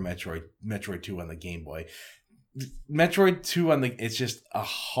this over Metroid 2 on the Game Boy. Metroid 2 it's just a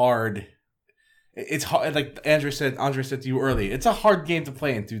hard. It's hard, like Andre said to you earlier. It's a hard game to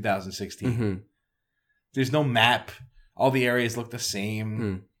play in 2016. There's no map. All the areas look the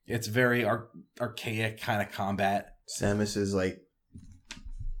same. It's very archaic kind of combat. Samus is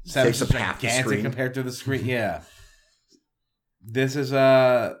takes up half the screen compared to the screen. Yeah, this is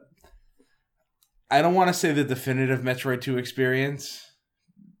I don't want to say the definitive Metroid 2 experience,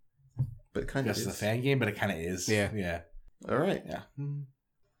 but kind of just the fan game. But it kind of is. Yeah. All right. Yeah.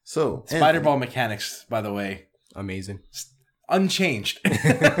 So Spider Ball mechanics, by the way, amazing, unchanged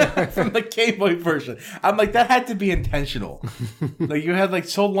from the Game Boy version. I'm like, that had to be intentional. Like you had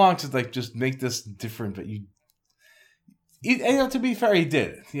so long to just make this different, but to be fair, he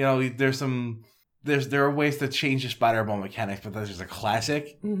did. There are ways to change the Spider Ball mechanics, but that's just a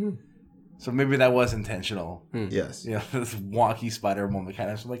classic. So maybe that was intentional. Yes. This wonky Spider Ball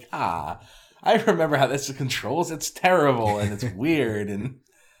mechanics. I'm like, I remember how this controls. It's terrible and it's weird and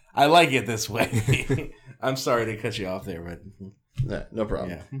I like it this way. I'm sorry to cut you off there, but no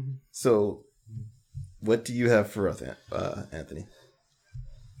problem. Yeah. So, what do you have for us, Anthony?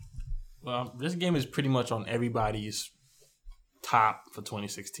 Well, this game is pretty much on everybody's top for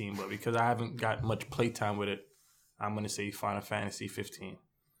 2016, but because I haven't got much playtime with it, I'm going to say Final Fantasy 15.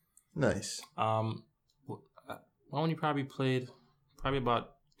 Nice. I only probably played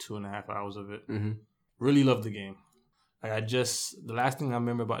about 2.5 hours of it. Really loved the game. The last thing I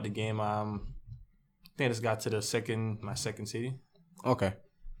remember about the game, I think I just got to my second city. Okay.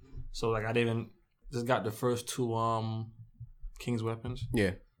 So I didn't just got the first 2 King's weapons.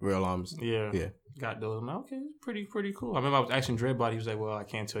 Yeah, real arms. Yeah. Got those. I'm like, okay, it's pretty cool. I remember I was asking Dreadbot. He was like, "Well, I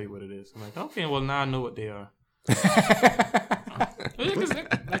can't tell you what it is." I'm like, "Okay, well now I know what they are."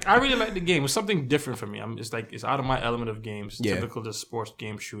 I really like the game. It's something different for me. It's out of my element of games. Yeah. Typical just sports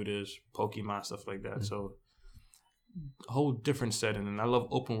game shooters, Pokemon, stuff like that. So a whole different setting, and I love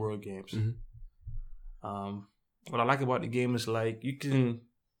open world games. What I like about the game is you can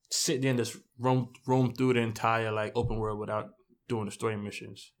sit there and just roam through the entire open world without doing the story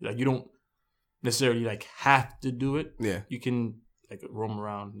missions. You don't necessarily have to do it. Yeah. You can roam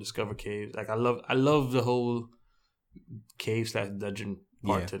around, discover caves. I love the whole cave/dungeon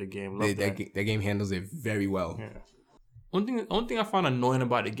part to the game. That game handles it very well. Yeah. One thing I found annoying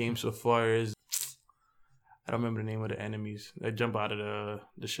about the game so far is I don't remember the name of the enemies that jump out of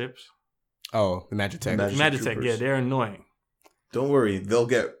the ships. Oh, the Magitech. Magitech, yeah, they're annoying. Don't worry, they'll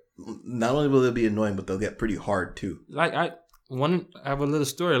get. Not only will they be annoying, but they'll get pretty hard too. I have a little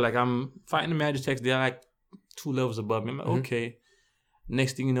story. Like, I'm fighting the Magitex. They're like 2 levels above me. I'm like, okay.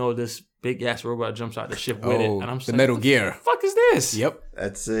 Next thing you know, this big ass robot jumps out the ship with it, and I'm the Metal Gear. What the fuck is this? Yep,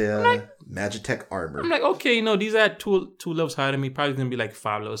 that's a Magitech armor. I'm like, okay, these are at two levels higher than me. Probably gonna be like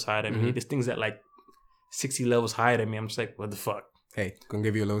 5 levels higher than me. This thing's at like 60 levels higher than me. I'm just like, what the fuck? Hey, gonna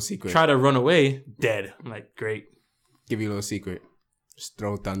give you a little secret. Try to run away, dead. I'm like, great. Give you a little secret. Just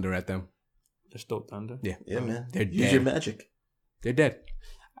throw thunder at them. Just throw thunder? Yeah, man. They're Use dead. your magic. They're dead.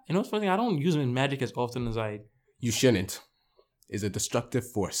 You know what's funny? I don't use them in Magic as often as I... You shouldn't. It's a destructive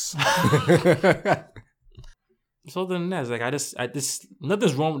force. So other than that, it's like I just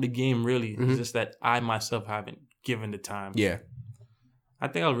nothing's wrong with the game really. It's just that I myself haven't given the time. Yeah. I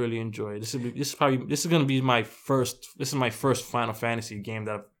think I'll really enjoy it. This is gonna be my first Final Fantasy game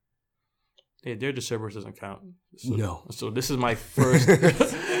that their Cerberus doesn't count. No. So this is my first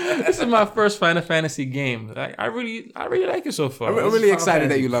this is my first Final Fantasy game. I really like it so far. I'm really excited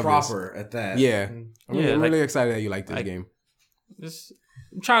that you love proper this. at that. Yeah. I'm really excited that you like this game.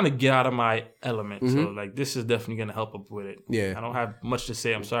 I'm trying to get out of my element, so like this is definitely gonna help up with it. Yeah. I don't have much to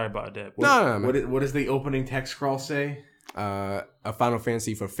say. I'm sorry about that. No. What does the opening text scroll say? A Final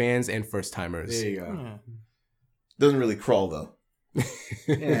Fantasy for fans and first timers. There you go. Yeah. Doesn't really crawl though.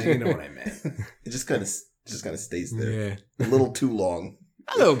 Yeah, you know what I meant. It just kind of stays there. Yeah. A little too long.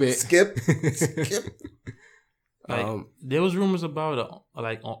 A little bit. Skip. Like, there was rumors about a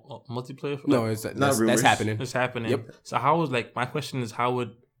multiplayer. No, it's not rumors. That's happening. It's happening. Yep. So how was my question is how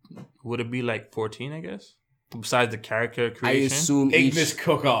would it be like 14? I guess besides the character creation. I assume Ignis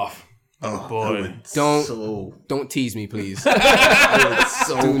cook off. Oh boy! Don't tease me, please. Do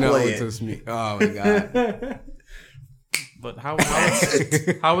not tease me. Oh my god. But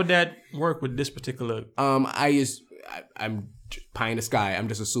how would that work with this particular? I'm pie in the sky. I'm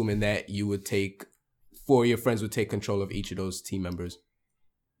just assuming that you would take 4 of your friends would take control of each of those team members.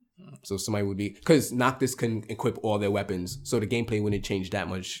 So somebody would be because Noctis can equip all their weapons, so the gameplay wouldn't change that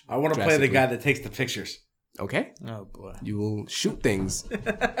much. I want to play the guy that takes the pictures. Okay. Oh boy. You will shoot things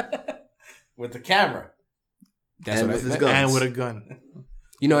with the camera. That's what with guns. And with a gun.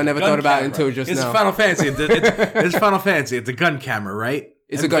 You know, I never thought about it until just now. It's Final Fantasy. It's Final Fantasy. It's a gun camera, right?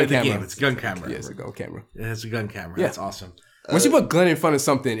 It's a gun camera. It's a gun camera. Yeah, it's a gun camera. It's a gun camera. Yeah. That's awesome. Once you put gun in front of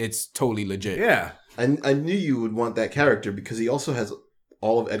something, it's totally legit. Yeah. I knew you would want that character because he also has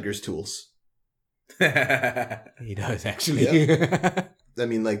all of Edgar's tools. He does, actually. Yeah. I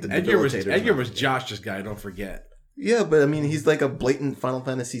mean, like the Edgar was Josh's guy, don't forget. Yeah, but I mean, he's like a blatant Final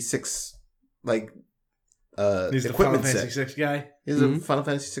Fantasy VI, like, he's the Final Fantasy VI guy? He's a Final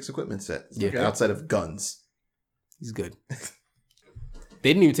Fantasy VI equipment set. Yeah. Outside of guns. He's good. They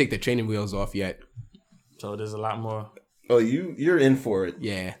didn't even take the training wheels off yet. So there's a lot more. Oh, you're in for it.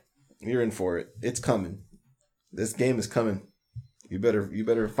 Yeah. You're in for it. It's coming. This game is coming. You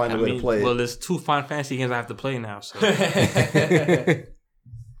better find a way to play it. Well, there's 2 Final Fantasy games I have to play now. So.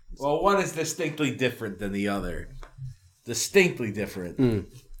 Well, one is distinctly different than the other. Distinctly different.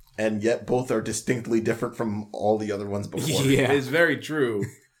 And yet both are distinctly different from all the other ones before. Yeah. It's very true.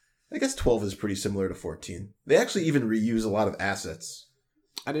 I guess 12 is pretty similar to 14. They actually even reuse a lot of assets.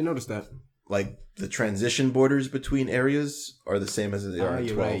 I didn't notice that. Like the transition borders between areas are the same as they are in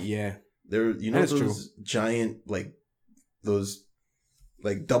 12. Right, yeah. They're those giant those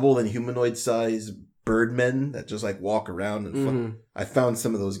double and humanoid size birdmen that just walk around and I found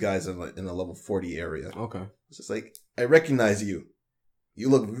some of those guys in a level 40 area. Okay. It's just I recognize you. You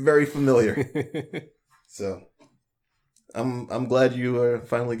look very familiar. So I'm glad you are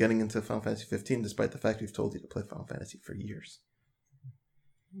finally getting into Final Fantasy 15 despite the fact we've told you to play Final Fantasy for years.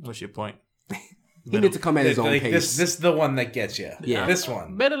 What's your point? He needs to come at his own pace. This is the one that gets you. Yeah. This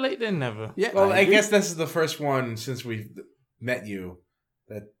one. Better late than never. Yeah. Well, I guess this is the first one since we've met you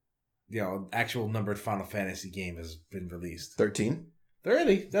that, actual numbered Final Fantasy game has been released. 13?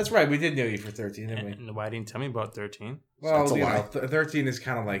 30? That's right. We did know you for 13, didn't we? And why didn't you tell me about 13? Well, That's a lie. 13 is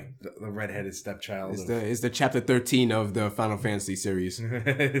kind of like the redheaded stepchild. It's the chapter 13 of the Final Fantasy series.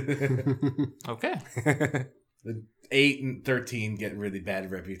 Okay. The 8 and 13 get really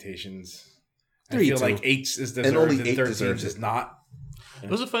bad reputations. I 3 feel too. like 8 is deserved and only 8 13 deserves is it. not. It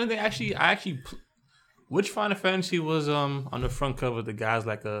was a funny thing. Which Final Fantasy was on the front cover? The guy's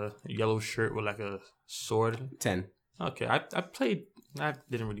like a yellow shirt with like a sword. 10. Okay, I played. I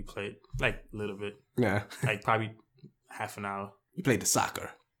didn't really play it, a little bit, Yeah. probably half an hour, You played the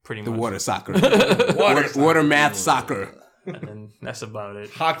soccer. pretty The much. water soccer. Water water math soccer. And then that's about it.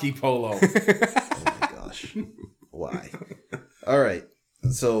 Hockey polo. Oh my gosh. Why? All right.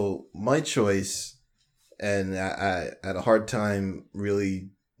 So my choice, and I had a hard time really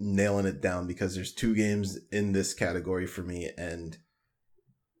nailing it down because there's 2 games in this category for me, and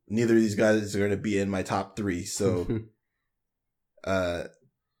neither of these guys are going to be in my top 3. So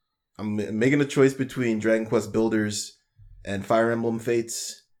I'm making a choice between Dragon Quest Builders and Fire Emblem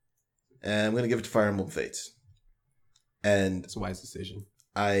Fates, and I'm going to give it to Fire Emblem Fates. And it's a wise decision.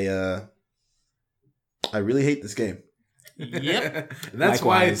 I really hate this game. Yep. And that's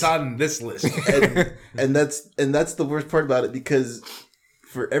why it's on this list. and that's the worst part about it, because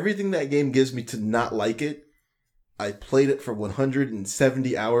for everything that game gives me to not like it, I played it for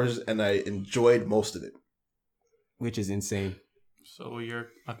 170 hours and I enjoyed most of it. Which is insane. So you're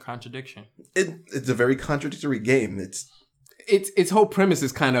a contradiction. It's a very contradictory game. Its whole premise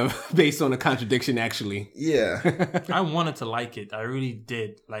is kind of based on a contradiction, actually. Yeah. I wanted to like it. I really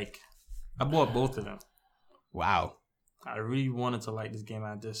did. Like, I bought both of them. Wow. I really wanted to like this game.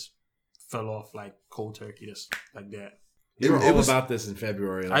 I just fell off like cold turkey, just like that. You were all about this in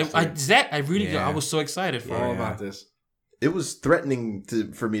February last year. I was so excited for all about this. It was threatening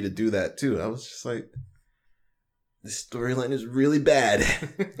for me to do that too. I was just like, this storyline is really bad.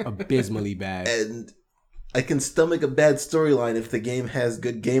 Abysmally bad. And I can stomach a bad storyline if the game has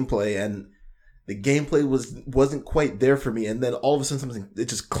good gameplay, and the gameplay wasn't quite there for me, and then all of a sudden something, it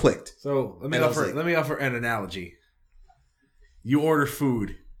just clicked. So let me offer an analogy. You order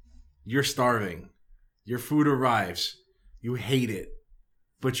food, you're starving, your food arrives, you hate it,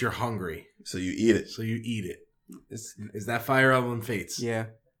 but you're hungry, so you eat it. Is that Fire Emblem Fates? Yeah.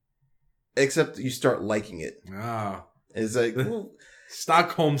 Except you start liking it. Ah, it's like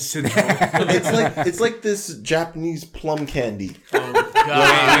Stockholm syndrome. it's like this Japanese plum candy. Oh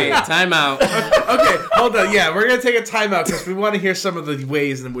God! Wait, time out. Okay, hold on. Yeah, we're gonna take a timeout because we want to hear some of the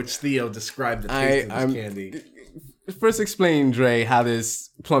ways in which Theo described the taste of this candy. First, explain, Dre, how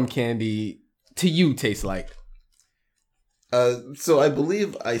this plum candy to you tastes like. So I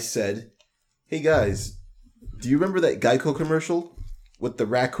believe I said, "Hey guys, do you remember that Geico commercial with the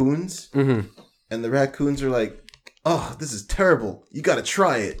raccoons?" Mm-hmm. And the raccoons are like, "Oh, this is terrible. You got to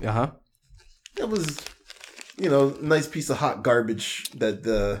try it." Uh-huh. That was, a nice piece of hot garbage that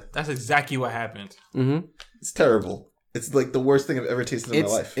That's exactly what happened. Mm-hmm. It's terrible. It's like the worst thing I've ever tasted in my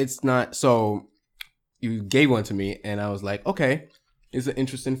life. It's not. So you gave one to me, and I was like, okay, it's an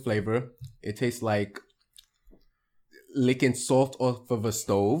interesting flavor. It tastes like licking salt off of a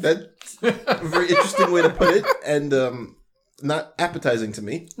stove. That's a very interesting way to put it, and not appetizing to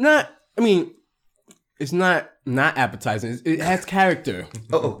me. It's not appetizing. It has character.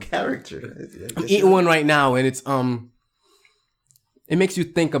 Oh, character. I'm eating one right now, and it's it makes you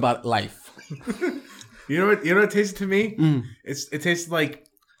think about life. You know what it tastes to me? It tastes like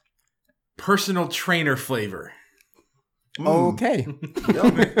personal trainer flavor. Okay.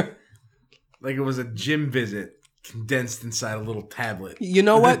 Like it was a gym visit condensed inside a little tablet. You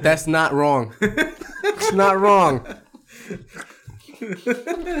know what? That's not wrong. It's not wrong.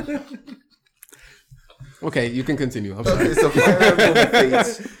 Okay, you can continue. I'm sorry. Okay, so Fire Emblem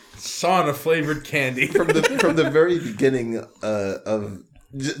Fates, sauna flavored candy from the very beginning of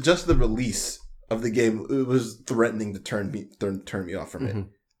just the release of the game, it was threatening to turn me off from it,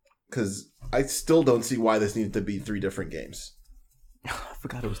 because I still don't see why this needed to be 3 different games. I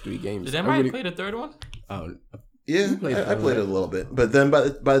forgot it was 3 games. Did anybody play the third one? Oh, yeah, I played it a little bit, but then by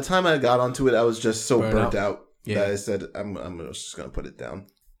the time I got onto it, I was just so burnt out that I said I'm just gonna put it down.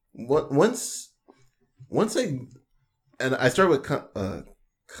 Once I started with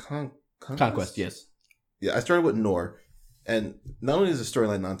Conquest, yes. Yeah, I started with Nor, and not only is the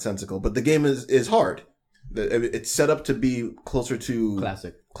storyline nonsensical, but the game is hard. It's set up to be closer to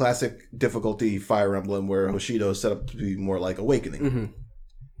classic difficulty Fire Emblem, where Hoshido is set up to be more like Awakening. Mm-hmm.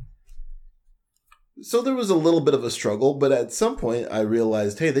 So there was a little bit of a struggle, but at some point I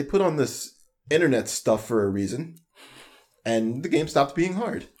realized, hey, they put on this internet stuff for a reason, and the game stopped being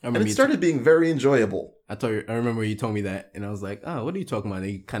hard. And it started being very enjoyable. I remember you told me that, and I was like, oh, what are you talking about?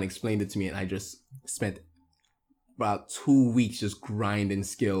 And you kind of explained it to me, and I just spent about 2 weeks just grinding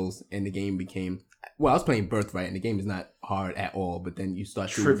skills, and the game became... Well, I was playing Birthright, and the game is not hard at all, but then you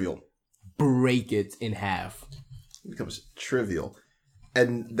start to... Trivial. Break it in half. It becomes trivial.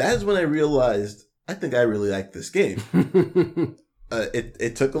 And that is when I realized, I think I really like this game.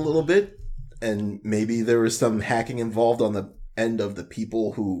 It took a little bit, and maybe there was some hacking involved on the end of the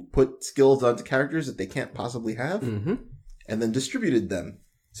people who put skills onto characters that they can't possibly have, and then distributed them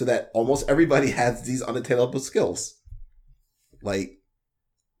so that almost everybody has these unattainable skills. Like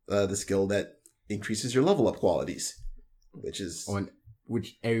the skill that increases your level up qualities, which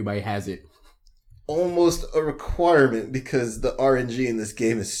everybody has it. Almost a requirement because the RNG in this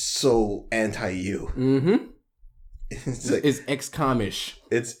game is so anti-you. It's XCOM-ish.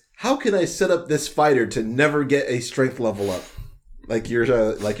 It's how can I set up this fighter to never get a strength level up, like your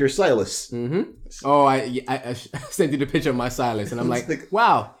Silas. Mm-hmm. Oh, I sent you the picture of my Silas, and I'm like,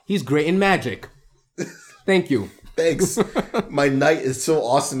 wow, he's great in magic. Thank you. Thanks. My knight is so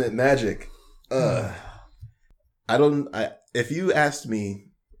awesome at magic. If you asked me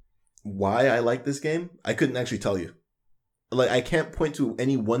why I like this game, I couldn't actually tell you. Like, I can't point to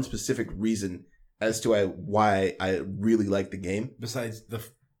any one specific reason as to why I really like the game. Besides the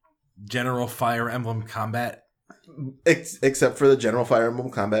general Fire Emblem combat? Except for the general Fire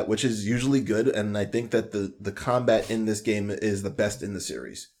Emblem combat, which is usually good, and I think that the combat in this game is the best in the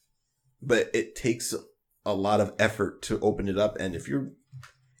series. But it takes a lot of effort to open it up, and if you're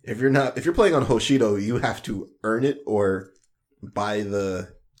playing on Hoshido, you have to earn it or buy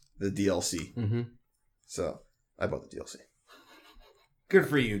the DLC. Mm-hmm. So I bought the DLC. Good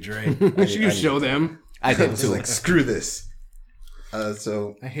for you, Dre. You show them. I did too. Like, screw this.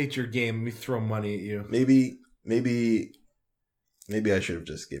 So I hate your game. Let me throw money at you. Maybe I should have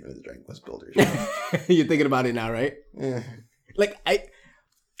just given it the Dragon Quest Builders. You're thinking about it now, right? Yeah. Like a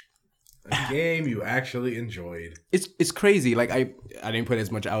game you actually enjoyed. It's crazy. Like I didn't put as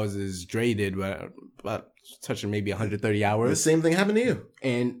much hours as Dre did, but about touching maybe 130 hours. The same thing happened to you.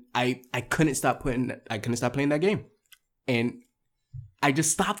 And I couldn't stop playing that game. And I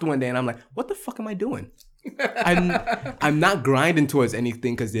just stopped one day and I'm like, what the fuck am I doing? I'm not grinding towards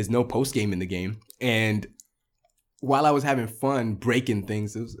anything because there's no post game in the game. And while I was having fun breaking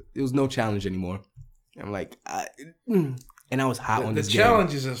things, it was no challenge anymore. I'm like, and I was hot on this game. The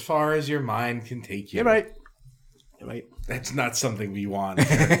challenge is as far as your mind can take you. You're right. That's not something we want.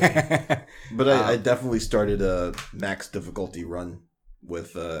 But I definitely started a max difficulty run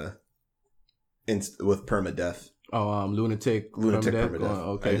with permadeath. Oh, lunatic permadeath.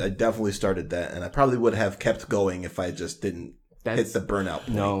 Oh, okay. I definitely started that, and I probably would have kept going if I just didn't hit the burnout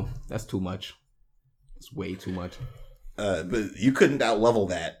point. No, that's too much. It's way too much. But you couldn't outlevel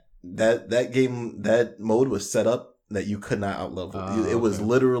that. That game, that mode was set up that you could not outlevel. It was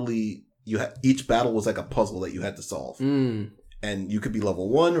literally each battle was like a puzzle that you had to solve, and you could be level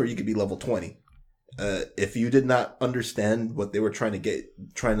 1 or you could be level 20. If you did not understand what they were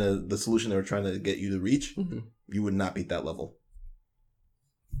the solution they were trying to get you to reach, you would not beat that level.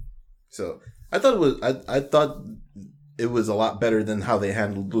 So I thought it was a lot better than how they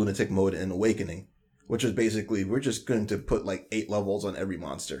handled Lunatic mode in Awakening, which is basically we're just going to put like 8 levels on every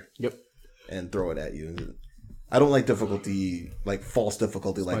monster. Yep. And throw it at you. I don't like difficulty, like false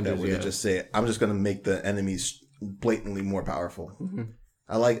difficulty like that, where they just say, I'm just going to make the enemies blatantly more powerful. Mm-hmm.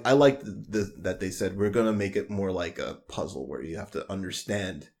 I like that they said we're going to make it more like a puzzle where you have to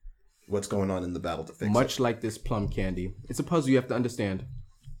understand what's going on in the battle to fix it. Much like this plum candy. It's a puzzle you have to understand.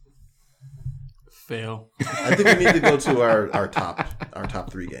 Fail. I think we need to go to our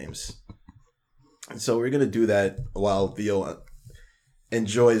top 3 games. So we're going to do that while Theo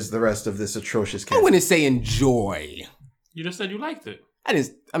enjoys the rest of this atrocious candy. I wouldn't say enjoy. You just said you liked it.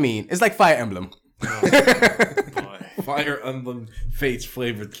 It's like Fire Emblem. Oh, Fire Emblem Fates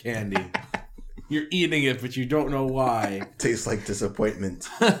flavored candy. You're eating it, but you don't know why. Tastes like disappointment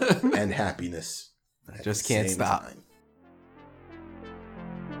and happiness. I just can't stop. Time.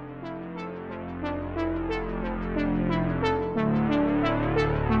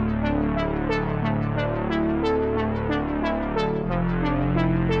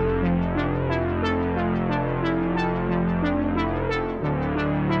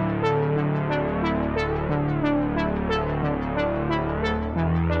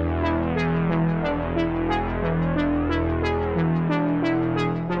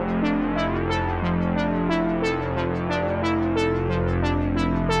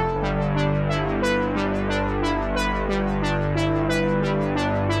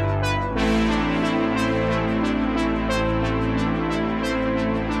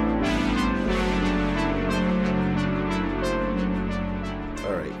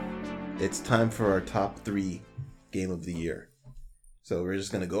 It's time for our top 3 game of the year. So we're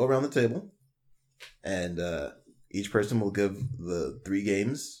just going to go around the table, and each person will give the 3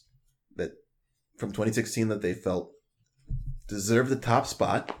 games that from 2016 that they felt deserve the top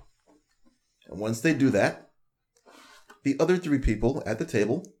spot. And once they do that, the other 3 people at the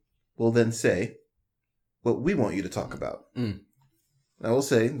table will then say what we want you to talk about. I will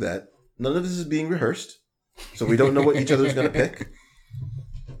say that none of this is being rehearsed, so we don't know what each other's going to pick.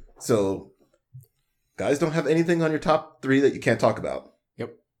 So, guys, don't have anything on your top 3 that you can't talk about.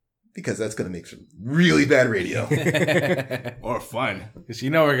 Yep. Because that's going to make some really bad radio. Or fun. Because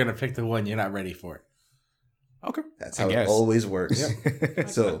you know we're going to pick the one you're not ready for. Okay. That's how it always works.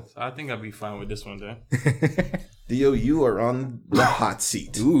 So I think I'll be fine with this one then. Theo, you are on the hot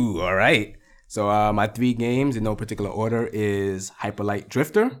seat. Ooh, all right. So my 3 games in no particular order is Hyperlight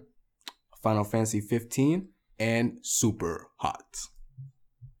Drifter, Final Fantasy 15, and Super Hot.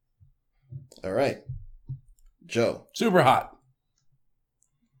 All right. Joe. Super Hot.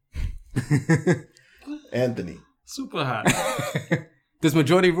 Anthony. Super Hot. Does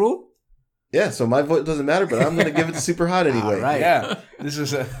majority rule? Yeah, so my vote doesn't matter, but I'm going to give it to Super Hot anyway. All right. Yeah.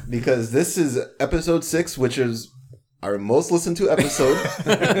 Because this is episode 6, which is our most listened to episode.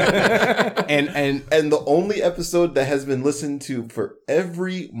 and the only episode that has been listened to for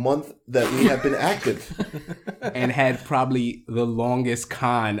every month that we have been active. And had probably the longest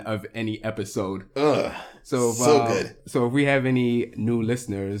con of any episode. Ugh. So good. So if we have any new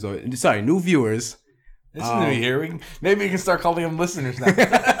listeners new viewers. This is new hearing. Maybe you can start calling them listeners now.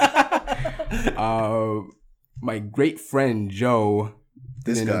 My great friend Joe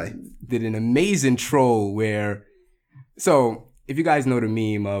did an amazing troll where, so if you guys know the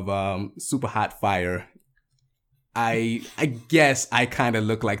meme of Super Hot Fire, I guess I kind of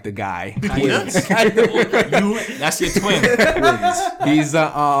look like the guy. That's your twin. He's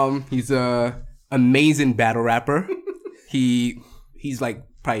a amazing battle rapper. He's like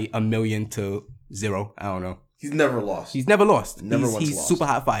probably 1 million to 0. I don't know. He's never lost. He's never lost. He's lost. Super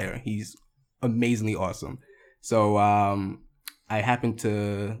Hot Fire. He's amazingly awesome. So I happened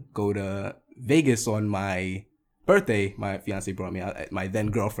to go to Vegas on my birthday. My fiance brought me out. My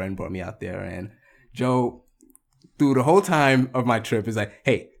then girlfriend brought me out there, and Joe, through the whole time of my trip, is like,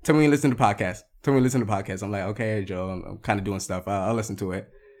 "Hey, tell me you listen to podcasts. Tell me you listen to podcasts." I'm like, "Okay, Joe, I'm kind of doing stuff. I'll listen to it."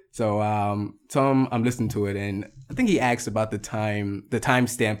 So tell him I'm listening to it, and I think he asked about the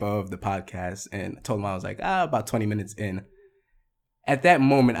timestamp of the podcast, and I told him I was like, about 20 minutes in. At that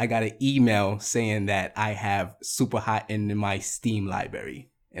moment, I got an email saying that I have Super Hot in my Steam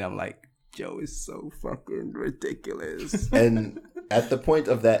library, and I'm like, Joe is so fucking ridiculous. And at the point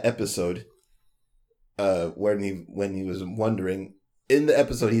of that episode, when he was wondering, in the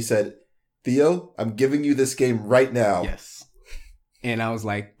episode he said, "Theo, I'm giving you this game right now." Yes. And I was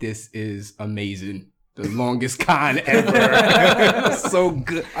like, this is amazing. The longest con ever. So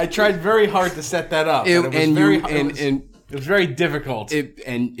good. I tried very hard to set that up. It was very difficult.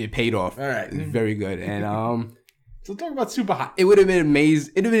 It paid off. All right. It was very good. And so talk about Super Hot. It would have been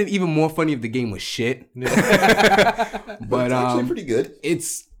amazing. It would have been even more funny if the game was shit. But it's actually pretty good.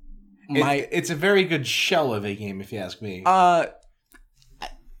 It's a very good shell of a game, if you ask me.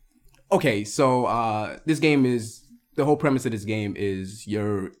 Okay, so this game is, the whole premise of this game is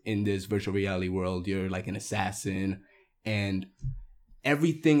you're in this virtual reality world. You're like an assassin, and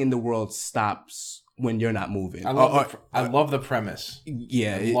everything in the world stops when you're not moving. I love the premise.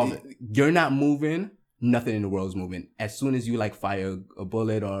 Yeah, I love it. You're not moving. Nothing in the world's moving. As soon as you like fire a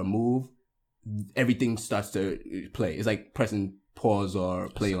bullet or a move, everything starts to play. It's like pressing pause or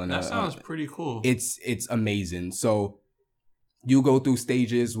play on. That sounds pretty cool. It's amazing. So you go through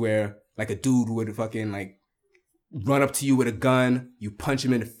stages where like a dude would fucking like run up to you with a gun, you punch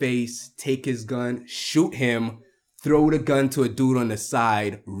him in the face, take his gun, shoot him, throw the gun to a dude on the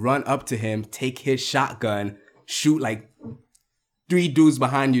side, run up to him, take his shotgun, shoot like 3 dudes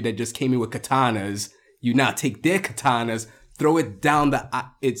behind you that just came in with katanas. You now take their katanas, throw it down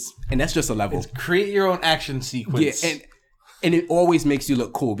and that's just a level. It's create your own action sequence. Yeah, and it always makes you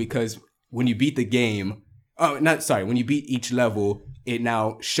look cool because when you beat the game, when you beat each level, it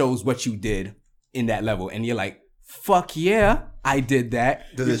now shows what you did in that level, and you're like, fuck yeah, I did that.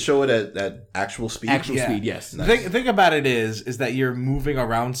 Does it show it at actual speed? Actual speed, yes. Nice. The thing about it is that you're moving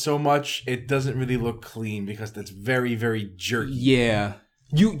around so much, it doesn't really look clean because it's very, very jerky. Yeah.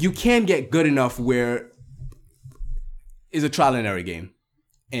 You can get good enough where it's a trial and error game.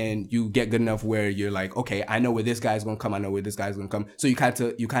 And you get good enough where you're like, okay, I know where this guy's gonna come, I know where this guy's gonna come. So you kind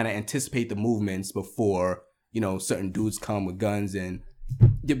of anticipate the movements before, certain dudes come with guns, and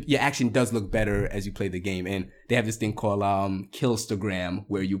your action does look better as you play the game. And they have this thing called Killstagram,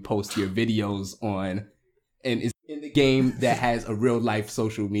 where you post your videos on, and it's in the game that has a real life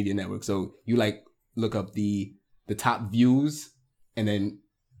social media network. So you like look up the top views, and then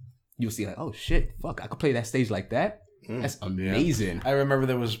you'll see like, oh shit, fuck, I could play that stage like that. That's amazing. Yeah. I remember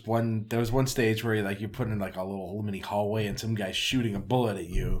there was one stage where you're put in like a little mini hallway and some guy's shooting a bullet at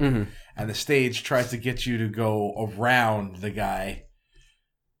you, and the stage tries to get you to go around the guy.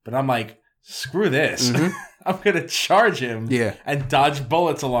 But I'm like, screw this. I'm going to charge him and dodge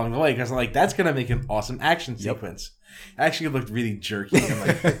bullets along the way, because I'm like, that's going to make an awesome action sequence. It actually looked really jerky.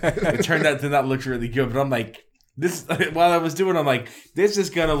 It turned out to not look really good, but I'm like, while I was doing it, I'm like, this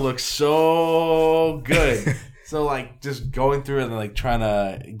is going to look so good. So like just going through it and like trying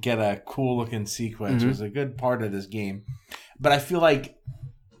to get a cool looking sequence was a good part of this game. But I feel like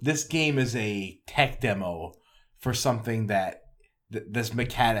this game is a tech demo for something that this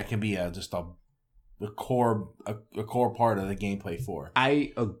mechanic can be just a core part of the gameplay for.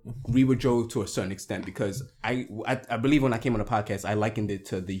 I agree with Joe to a certain extent because I believe when I came on the podcast, I likened it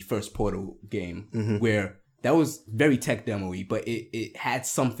to the first Portal game where that was very tech demo-y, but it had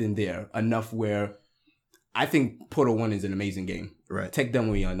something there enough where I think Portal 1 is an amazing game. Right. Tech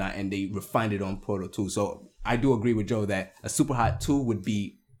demo-y or not, and they refined it on Portal 2. So I do agree with Joe that a Super Hot 2 would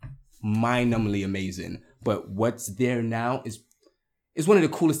be mind-numbingly amazing. But what's there now is one of the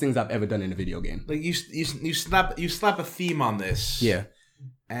coolest things I've ever done in a video game. Like you slap a theme on this,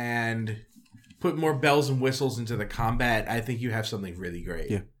 and put more bells and whistles into the combat. I think you have something really great.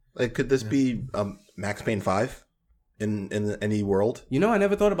 Yeah, like could this be Max Payne 5 in any world? You know, I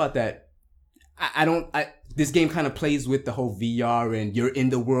never thought about that. This game kind of plays with the whole VR and you're in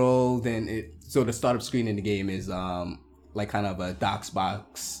the world, and so the startup screen in the game is like kind of a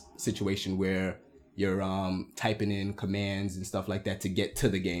DOSBox situation where you're typing in commands and stuff like that to get to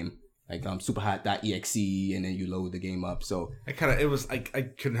the game, like superhot.exe, and then you load the game up. So I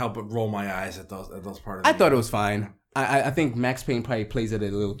couldn't help but roll my eyes at those part of. I thought it was fine. I think Max Payne probably plays it a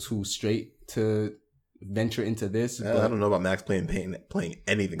little too straight to venture into this. I don't know about Max playing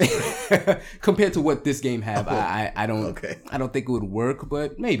anything straight. Compared to what this game have. I don't Okay. I don't think it would work,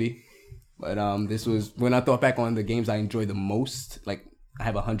 but maybe. But this was when I thought back on the games I enjoy the most. Like I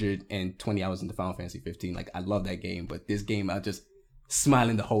have 120 hours into Final Fantasy 15. Like I love that game, but this game I just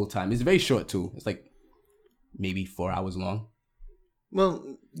smiling the whole time. It's very short too. It's like maybe 4 hours long. Well,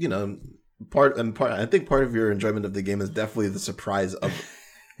 you know, I think part of your enjoyment of the game is definitely the surprise of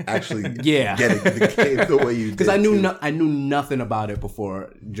actually getting the game the way you did. Because I knew nothing about it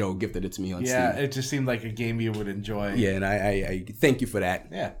before Joe gifted it to me on Steam. Yeah, it just seemed like a game you would enjoy. Yeah, and I thank you for that.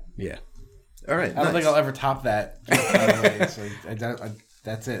 Yeah. All right. I don't think I'll ever top that. By the way. So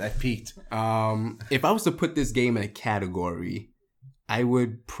that's it. I peaked. If I was to put this game in a category, I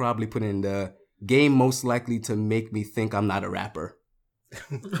would probably put in the game most likely to make me think I'm not a rapper.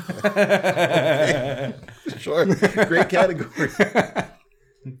 Okay. Sure. Great category.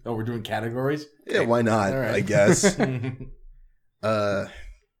 Oh, we're doing categories? Yeah, why not? Right. I guess.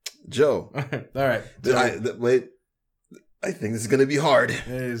 Joe. All right. Wait. I think this is going to be hard. It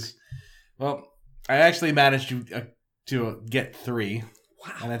is. Well, I actually managed to get 3.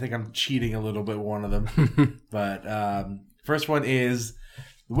 Wow. And I think I'm cheating a little bit with one of them. But first one is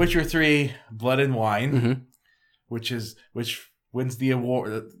The Witcher 3 Blood and Wine, which wins the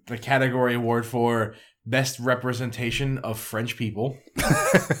award, the category award for best representation of French people.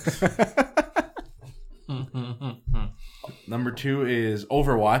 Number 2 is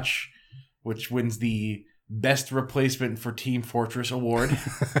Overwatch, which wins the best replacement for Team Fortress award.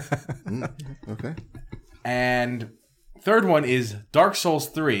 Okay. And third one is Dark Souls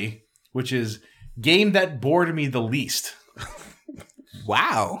 3, which is game that bored me the least.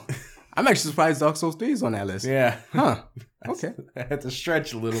 Wow. I'm actually surprised Dark Souls 3 is on that list. Yeah. Huh. Okay. I had to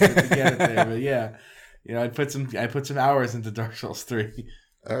stretch a little bit to get it there, but yeah. You know, I put some hours into Dark Souls 3.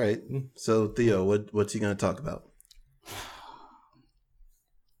 All right. So Theo, what's he going to talk about?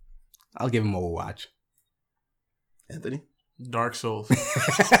 I'll give him Overwatch. Anthony? Dark Souls.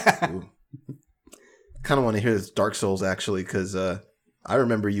 Kind of want to hear this Dark Souls actually, because I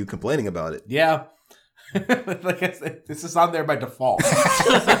remember you complaining about it. Yeah. Like I said, this is on there by default.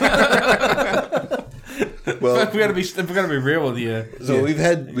 Well, if we're gonna be real with you. So we've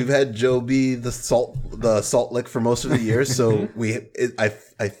had Joe be the salt lick for most of the year. So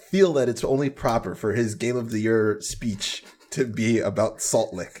I feel that it's only proper for his Game of the Year speech to be about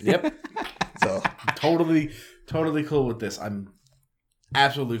Salt Lick. Yep. So totally cool with this. I'm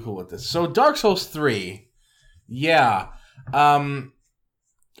absolutely cool with this. So Dark Souls 3, yeah.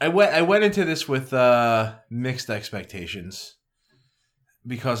 I went into this with mixed expectations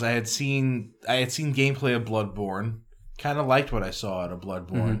because I had seen gameplay of Bloodborne. Kind of liked what I saw out of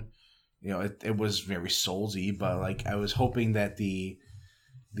Bloodborne. You know, it was very Soulsy, but like I was hoping that the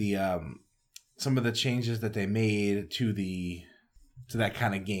some of the changes that they made to that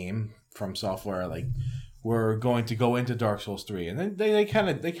kind of game from software, like, were going to go into Dark Souls 3, and then they kind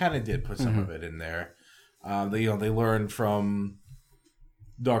of did put some of it in there. They learned from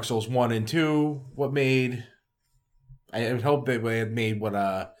Dark Souls 1 and 2 what made. I would hope they had made what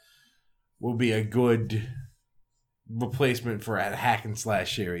would be a good replacement for a hack and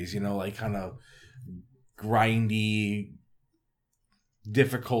slash series. You know, like kind of grindy,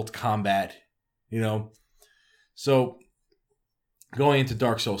 difficult combat. You know, so going into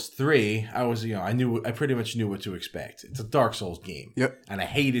Dark Souls 3, I was, I pretty much knew what to expect. It's a Dark Souls game. Yep. And I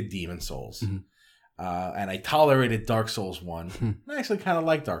hated Demon Souls. Mm-hmm. And I tolerated Dark Souls 1. I actually kind of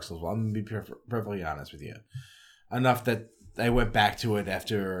like Dark Souls 1. I'm going to be perfectly honest with you. Enough that I went back to it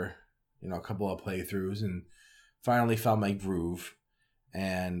after, a couple of playthroughs and finally found my groove.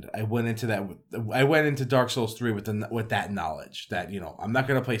 And I went into Dark Souls 3 with that knowledge that, I'm not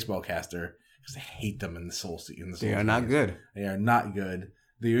going to play Spellcaster because I hate them in the Souls. They are not good. They are not good.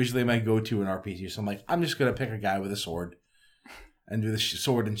 They're usually my go-to in RPG. So I'm like, I'm just going to pick a guy with a sword and do the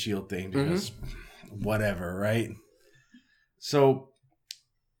sword and shield thing because whatever, right? So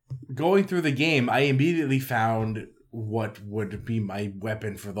going through the game, I immediately found what would be my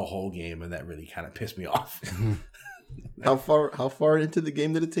weapon for the whole game, and that really kind of pissed me off. How far into the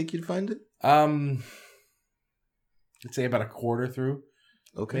game did it take you to find it? I'd say about a quarter through.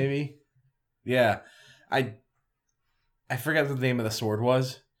 Okay. Maybe. Yeah. I forgot what the name of the sword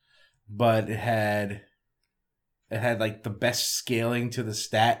was, but it had like the best scaling to the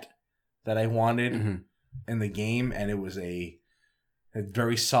stat that I wanted in the game, and it was had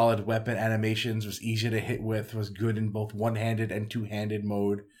very solid weapon animations, was easy to hit with, was good in both one-handed and two-handed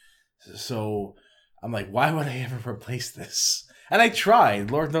mode. So I'm like, why would I ever replace this? And I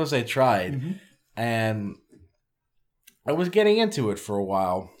tried. Lord knows I tried. And I was getting into it for a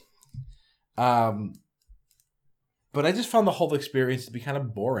while. But I just found the whole experience to be kind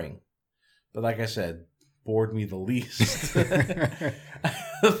of boring. But like I said, bored me the least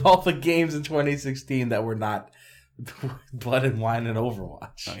of all the games in 2016 that were not Blood and Wine and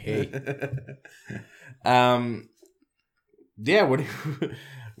Overwatch. I hate. Yeah, what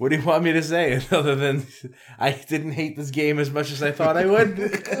do you want me to say other than I didn't hate this game as much as I thought I would?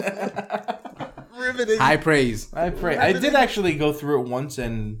 Riveting. High praise. I did actually go through it once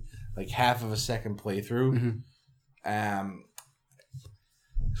in like half of a second playthrough.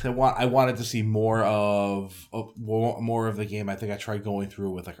 So I wanted to see more of the game. I think I tried going through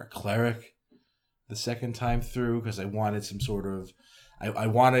with like a cleric the second time through because I wanted some sort of I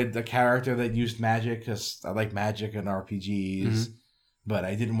wanted a character that used magic because I like magic and RPGs, but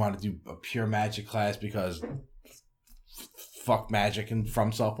I didn't want to do a pure magic class because fuck magic and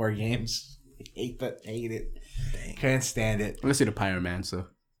From Software games. Hate it. Dang. Can't stand it. Let's see the Pyromancer.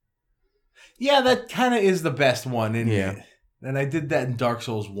 Yeah, that kind of is the best one, isn't it? And I did that in Dark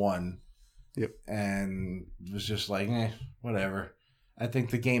Souls 1. Yep. And it was just like, whatever. I think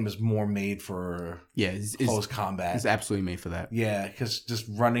the game is more made for close combat. It's absolutely made for that. Yeah, because just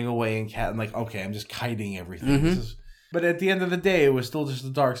running away and I'm like, okay, I'm just kiting everything. But at the end of the day, it was still just a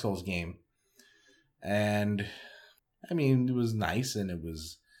Dark Souls game. And, I mean, it was nice and it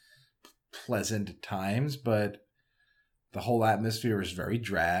was pleasant at times, but the whole atmosphere is very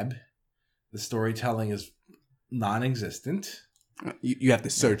drab. The storytelling is non-existent. You have to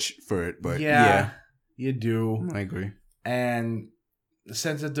search for it, but yeah, you do. I agree. And the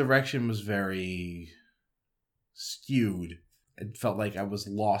sense of direction was very skewed. It felt like I was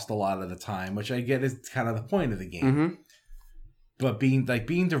lost a lot of the time, which I get is kind of the point of the game. But being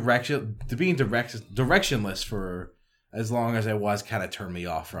directionless for as long as I was kind of turned me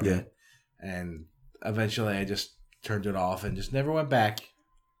off from it. And eventually I just turned it off and just never went back.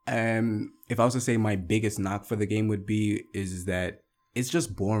 If I was to say my biggest knock for the game would be is that it's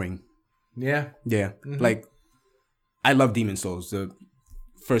just boring. Yeah. Like, I love Demon Souls, the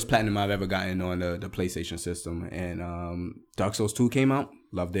first platinum I've ever gotten on the PlayStation system, and Dark Souls 2 came out,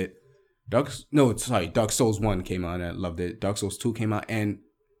 loved it. Dark Souls 1 came out, and I loved it. Dark Souls 2 came out, and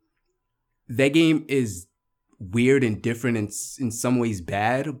that game is weird and different and in some ways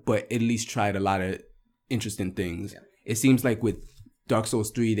bad, but at least tried a lot of interesting things. It seems like with Dark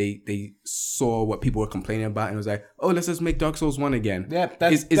Souls 3, they saw what people were complaining about and was like, oh, let's just make Dark Souls 1 again. Yeah,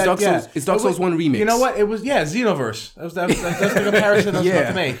 it's Dark Souls 1 remix. You know what? It was, Xenoverse. That's the comparison I was about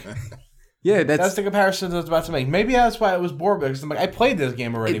to make. Yeah, that's the comparison I was about to make. Maybe that's why it was boring, because I'm like, I played this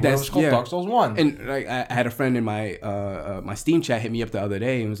game already when it was called Dark Souls 1. And like, I had a friend in my my Steam chat hit me up the other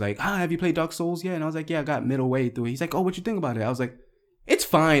day and was like, have you played Dark Souls yet? And I was like, yeah, I got middle way through it. He's like, oh, what you think about it? I was like, it's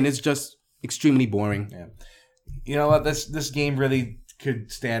fine. It's just extremely boring. Yeah. You know what? This game really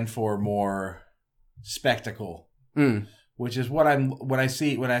could stand for more spectacle, which is what when I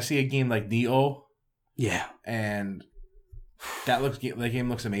see a game like Neo. Yeah, and that game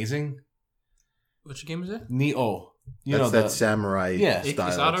looks amazing. Which game is it? Neo. That's that samurai style.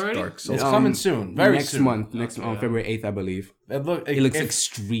 It's out already? Dark Souls. It's coming soon. Next soon. month. On February 8th, I believe. It looks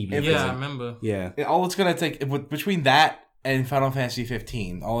extremely good. Yeah, I remember. Yeah. All it's going to take, between that and Final Fantasy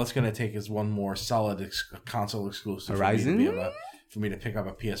 15, all it's going to take is one more solid console exclusive. Horizon? for me to pick up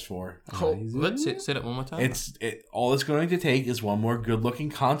a PS4. Let's say that one more time. All it's going to take is one more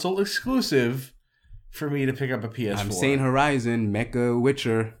good-looking console exclusive for me to pick up a PS4. I'm saying Horizon, Mecha,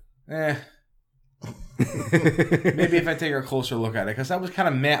 Witcher. Maybe if I take a closer look at it, because I was kind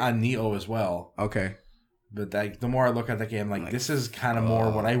of meh on Neo as well. Okay. But the more I look at the game, this is kind of more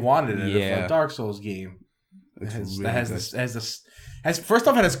what I wanted in a Dark Souls game. First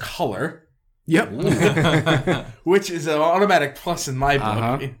off, it has color. Yep. Which is an automatic plus in my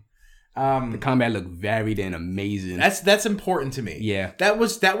book. The combat looked varied and amazing. That's important to me. Yeah. That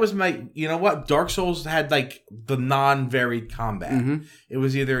was my, you know what? Dark Souls had the non-varied combat. Mm-hmm. It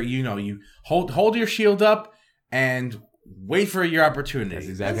was either, you hold your shield up and wait for your opportunity. That's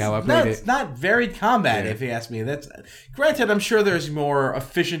exactly how I played it. It's not varied combat, if you ask me. That's granted, I'm sure there's more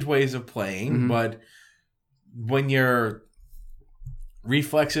efficient ways of playing, but when your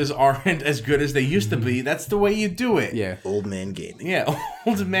reflexes aren't as good as they used to be, that's the way you do it. Yeah. Old man gaming. Yeah,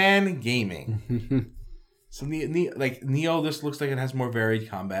 old man gaming. So Neo, this looks like it has more varied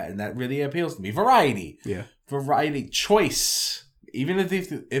combat, and that really appeals to me. Variety. Yeah. Variety. Choice. Even if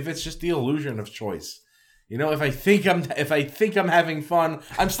it's just the illusion of choice. If I think I'm having fun,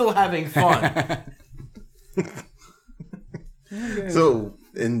 I'm still having fun. So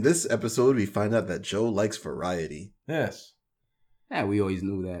in this episode, we find out that Joe likes variety. Yes. Yeah, we always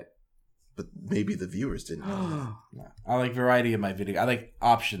knew that. But maybe the viewers didn't know that. I like variety in my video. I like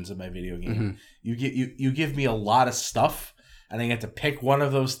options in my video game. You give me a lot of stuff, and I get to pick one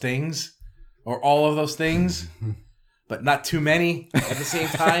of those things, or all of those things, but not too many at the same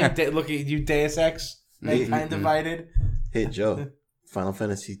time. Look at you, Deus Ex. Mankind Divided. Hey, Joe. Final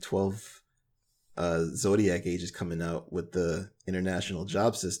Fantasy 12 Zodiac Age is coming out with the international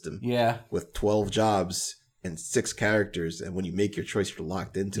job system. Yeah. With 12 jobs and 6 characters, and when you make your choice, you're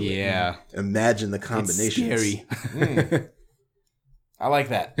locked into it. Yeah. Imagine the combinations. It's scary. I like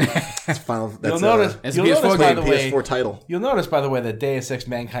that. You'll notice, by the way, PS4 title. You'll notice, by the way, that Deus Ex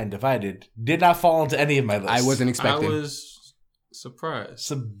Mankind Divided did not fall into any of my lists. I wasn't expecting. I was surprised.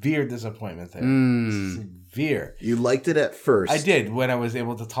 Severe disappointment there. Severe. You liked it at first. I did when I was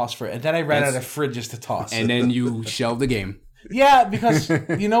able to toss for it. And then I ran out of fridges to toss. And then you shelved the game. Yeah, because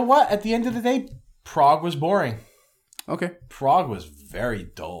you know what? At the end of the day, Prague was boring. Okay. Prague was very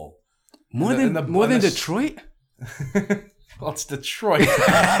dull. More than Detroit? Well, it's Detroit.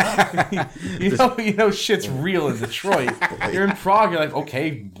 you know shit's real in Detroit. You're in Prague, you're like,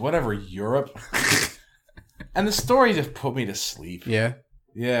 okay, whatever, Europe. And the story just put me to sleep. Yeah.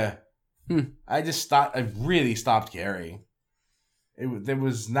 Yeah. I really stopped caring. There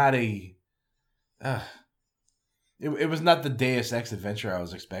was not a... It was not the Deus Ex adventure I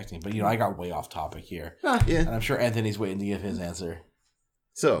was expecting, but I got way off topic here. Yeah. And I'm sure Anthony's waiting to give his answer.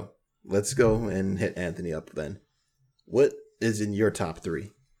 So, let's go and hit Anthony up then. What is in your top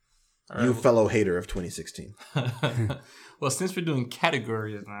 3? Right, you fellow hater of 2016. Well, since we're doing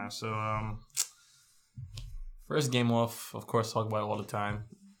categories now, so first game off, of course, talk about it all the time.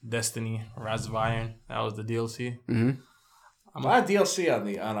 Destiny, Rise of Iron. That was the DLC. Mm-hmm. A lot of DLC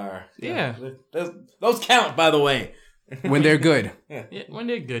on our... Yeah. Those count, by the way. When they're good. Yeah, when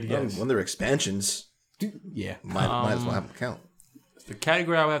they're good, yes. When they're expansions. Yeah. Might as well have them count. The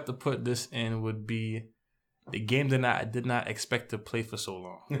category I would have to put this in would be the game that I did not expect to play for so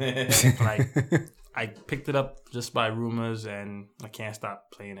long. I picked it up just by rumors, and I can't stop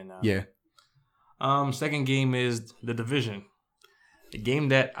playing it now. Yeah. Second game is The Division. The game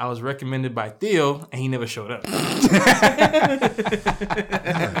that I was recommended by Theo, and he never showed up.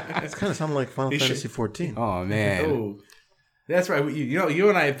 It's kind of sounding like Final Fantasy 14. Oh, man. Oh, that's right. You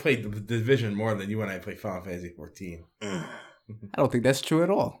and I played The Division more than you and I played Final Fantasy 14. I don't think that's true at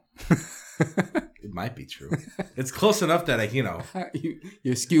all. It might be true. It's close enough that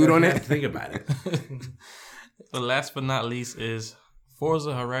you're skewed on it. Think about it. The last but not least is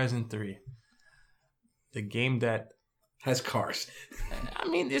Forza Horizon 3. The game that has cars. I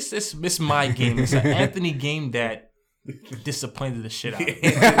mean, it's my game. It's an Anthony game that disappointed the shit out of me.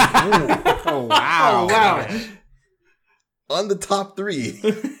 Oh, wow. Oh, wow. On the top 3.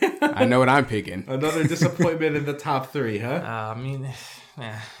 I know what I'm picking. Another disappointment in the top 3, huh?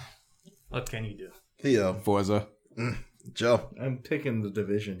 What can you do? Theo. Forza. Joe. I'm picking The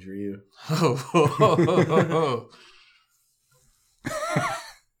Division for you.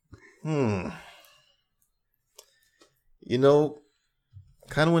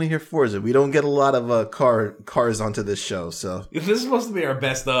 Kind of want to hear Forza. We don't get a lot of cars onto this show, so this is supposed to be our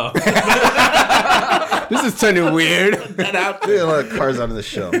best of. This is turning weird. Get a lot of cars onto the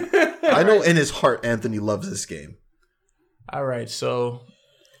show. I know in his heart Anthony loves this game. All right, so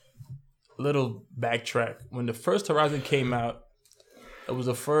little backtrack. When the first Horizon came out, It was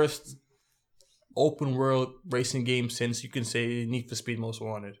the first open world racing game since you can say Need for Speed Most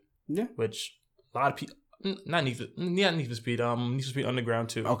Wanted. Yeah. Which a lot of people, not Need for Speed, Need for Speed Underground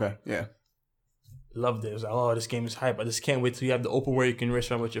too. Okay, yeah. Loved it. It was like, oh, this game is hype. I just can't wait till you have the open world you can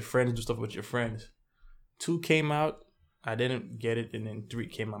race around with your friends, do stuff with your friends. 2 came out. I didn't get it, and then 3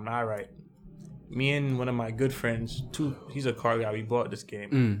 came out. I'm all right. Me and one of my good friends, 2, he's a car guy. We bought this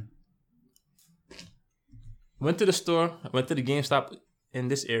game. Went to the store. Went to the GameStop in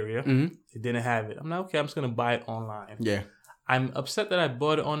this area. They didn't have it. I'm like, okay, I'm just going to buy it online. Yeah. I'm upset that I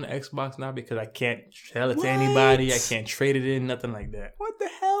bought it on the Xbox now because I can't tell it to anybody. I can't trade it in, nothing like that. What the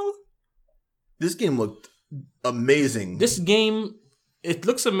hell? This game looked amazing. This game, it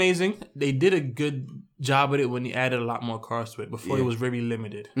looks amazing. They did a good job with it when they added a lot more cars to it. Before it was very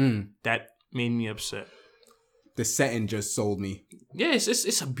limited. That made me upset. The setting just sold me. Yeah,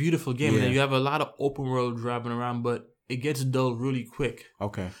 it's a beautiful game. And you have a lot of open world driving around, but it gets dull really quick.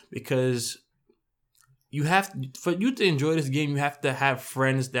 Okay. Because for you to enjoy this game, you have to have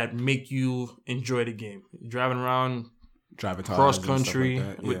friends that make you enjoy the game. You're driving around cross country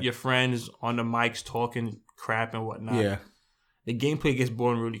with your friends on the mics talking crap and whatnot. Yeah. The gameplay gets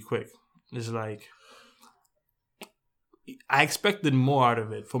boring really quick. It's like I expected more out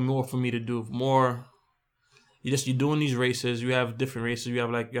of it. For me to do more. You're doing these races. You have different races. You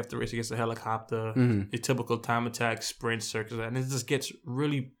have to race against a helicopter. Your typical time attack, sprint, circus, and it just gets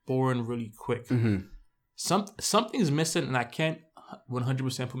really boring really quick. Something's missing, and I can't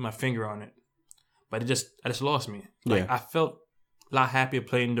 100% put my finger on it. But I just lost me. I felt a lot happier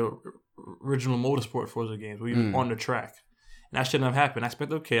playing the original Motorsport Forza games where you're on the track. And that shouldn't have happened. I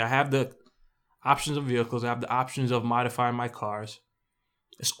expect, okay, I have the options of vehicles. I have the options of modifying my cars.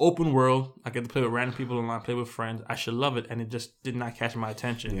 It's open world. I get to play with random people online, play with friends. I should love it, and it just did not catch my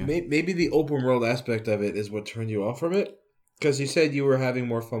attention. Yeah. Maybe the open world aspect of it is what turned you off from it? Because you said you were having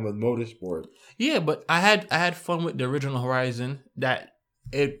more fun with Motorsport. Yeah, but I had fun with the original Horizon. That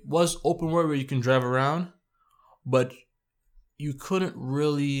it was open world where you can drive around, but you couldn't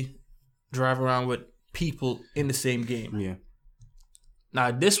really drive around with people in the same game. Yeah. Now,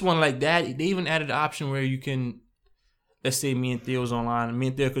 this one like that, they even added the option where you can, let's say me and Theo was online, and me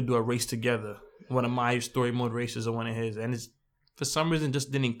and Theo could do a race together. One of my story mode races or one of his. And it's for some reason just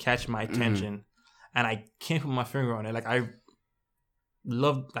didn't catch my attention. And I can't put my finger on it. I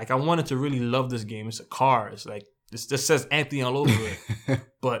wanted to really love this game. It's a car. It's like, it just says Anthony all over it.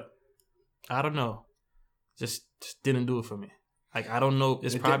 But I don't know. Just didn't do it for me. I don't know.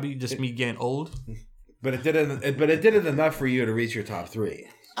 It's probably just me getting old. But it didn't enough for you to reach your top 3.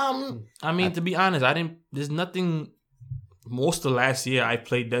 I mean, to be honest, there's nothing. Most of last year, I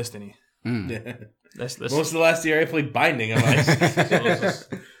played Destiny. Most of the last year, I played Binding of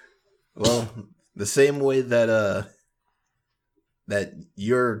Isaac. Well, the same way that that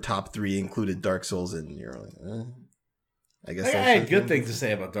your top 3 included Dark Souls, and you're like, I guess I had good things to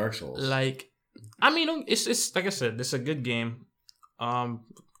say about Dark Souls. It's like I said, it's a good game. Car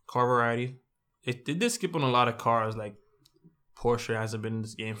variety. It did skip on a lot of cars. Like Porsche hasn't been in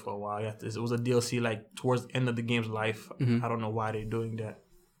this game for a while. It was a DLC towards the end of the game's life. I don't know why they're doing that.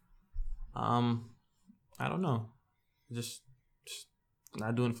 I don't know. Just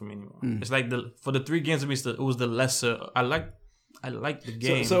not doing it for me anymore. It's like for the 3 games, it was the lesser. I like the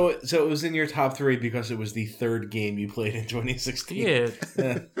game. So it was in your top 3 because it was the 3rd game you played in 2016.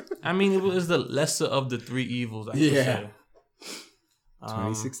 Yeah. I mean, it was the lesser of the 3 evils, I should say.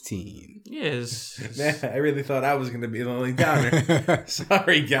 2016. Yes. Man, I really thought I was going to be the only downer.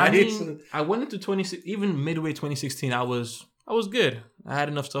 Sorry, guys. I went into even midway 2016, I was good. I had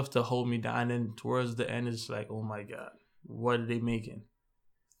enough stuff to hold me down, and towards the end, it's like, oh my God, what are they making?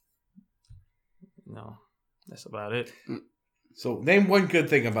 No, that's about it. So, name one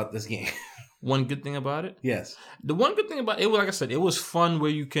good thing about this game. One good thing about it? Yes. The one good thing about it, like I said, it was fun where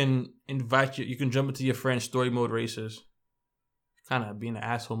you can you can jump into your friend's story mode races. Kind of being an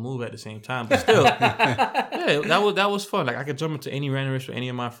asshole move at the same time, but still, yeah, that was fun. I could jump into any random race with any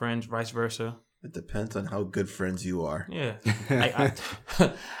of my friends, vice versa. It depends on how good friends you are. Yeah, I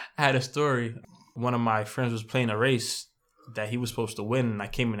had a story. One of my friends was playing a race that he was supposed to win, and I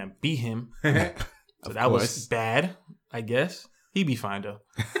came in and beat him. So that was bad, I guess. He'd be fine though.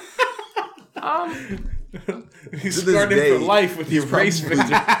 He's starting for life with your race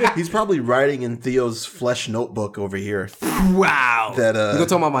victory. He's probably writing in Theo's flesh notebook over here. Wow. That you gonna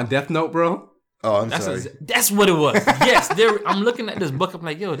talk about my Death Note, bro? Oh, I'm sorry. That's what it was. Yes, I'm looking at this book. I'm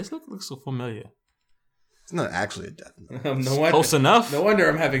like, yo, this looks so familiar. It's not actually a Death Note. Close enough. No wonder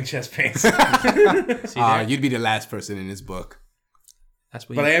I'm having chest pains. You'd be the last person in this book. That's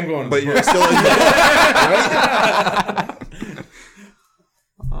what. But I am going. But you're still in there, right?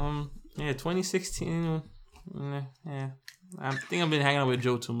 Yeah, 2016. Yeah, I think I've been hanging out with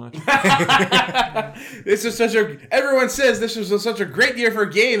Joe too much. This is everyone says this was such a great year for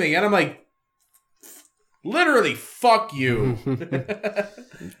gaming, and I'm like, literally, fuck you.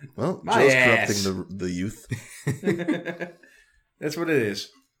 Well, My Joe's ass. corrupting the youth. That's what it is.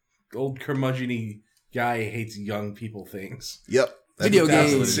 Old curmudgeon-y guy hates young people things. Yep. Video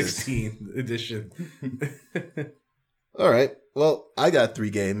games. 2016 edition. All right. Well, I got 3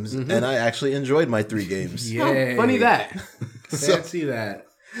 games, and I actually enjoyed my 3 games. Yay. Funny that. Fancy that.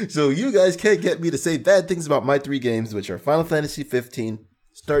 So you guys can't get me to say bad things about my 3 games, which are Final Fantasy 15,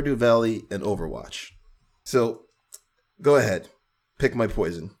 Stardew Valley, and Overwatch. So, go ahead. Pick my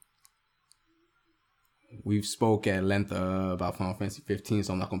poison. We've spoke at length about Final Fantasy 15,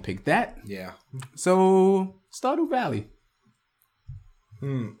 so I'm not going to pick that. Yeah. So, Stardew Valley.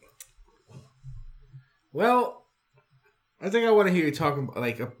 Well, I think I want to hear you talk about,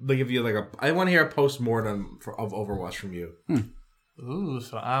 I want to hear a post-mortem of Overwatch from you. Ooh,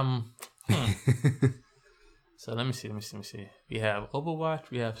 so So let me see. We have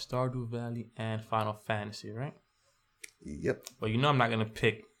Overwatch, we have Stardew Valley, and Final Fantasy, right? Yep. Well, I'm not gonna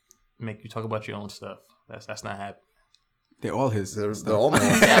make you talk about your own stuff. That's not happening. They're all his. They're all mine.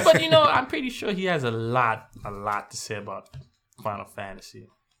 Yeah, but I'm pretty sure he has a lot to say about Final Fantasy.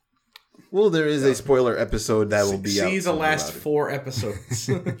 Well, there is a spoiler episode that will be out. See the last 4 episodes.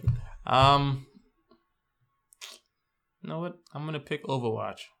 You know what? I'm gonna pick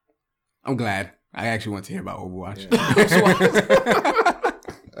Overwatch. I'm glad. I actually want to hear about Overwatch. Yeah.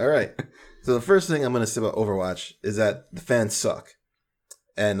 All right. So the first thing I'm going to say about Overwatch is that the fans suck.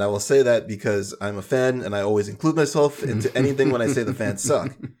 And I will say that because I'm a fan and I always include myself into anything when I say the fans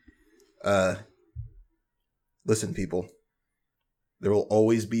suck. Listen, people. There will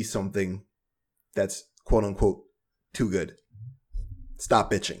always be something that's quote unquote too good. Stop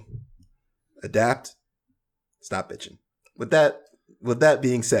bitching. Adapt. Stop bitching. With that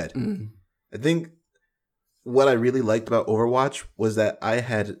being said, I think what I really liked about Overwatch was that I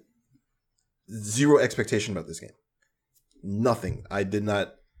had zero expectation about this game. Nothing. I did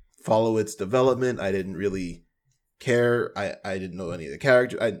not follow its development. I didn't really care. I didn't know any of the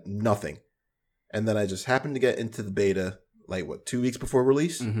characters. Nothing. And then I just happened to get into the beta, 2 weeks before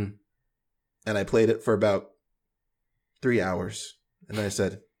release? Mm-hmm. And I played it for about 3 hours. And I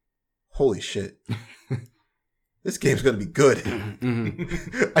said, holy shit. This game's going to be good.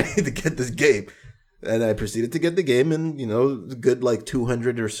 I need to get this game. And I proceeded to get the game in, good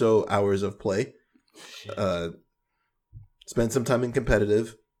 200 or so hours of play. Spent some time in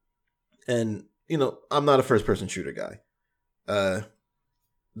competitive. And, I'm not a first-person shooter guy.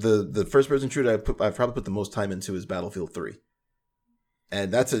 The first-person shooter I've probably put the most time into is Battlefield 3.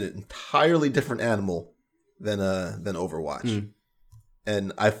 And that's an entirely different animal than Overwatch.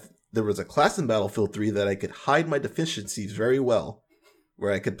 And there was a class in Battlefield 3 that I could hide my deficiencies very well,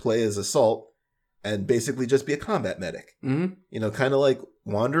 where I could play as Assault and basically just be a combat medic. Mm-hmm. Kind of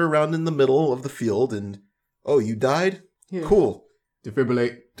wander around in the middle of the field and, oh, you died? Yeah. Cool.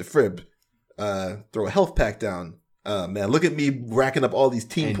 Defibrillate. Defib. Throw a health pack down. Man, look at me racking up all these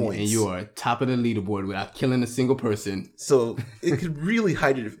team points. And you are top of the leaderboard without killing a single person. So it could really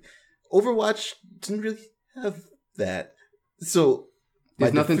hide it. Overwatch didn't really have that. So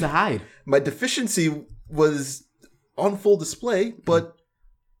there's nothing to hide. My deficiency was on full display, but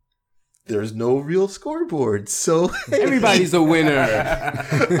there's no real scoreboard. So everybody's a winner.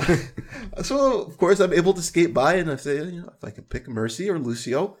 So of course I'm able to skate by, and I say, if I could pick Mercy or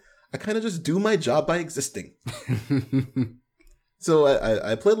Lucio, I kind of just do my job by existing. So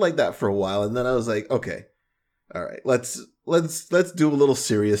I played like that for a while, and then I was like, okay, all right, let's do a little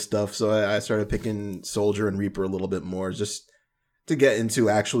serious stuff. So I started picking Soldier and Reaper a little bit more, just to get into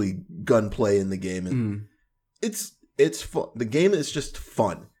actually gunplay in the game. And it's fun. The game is just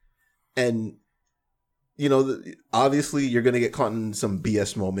fun. And, obviously you're going to get caught in some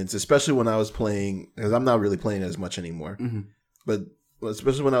BS moments, especially when I was playing, because I'm not really playing as much anymore. Mm-hmm. But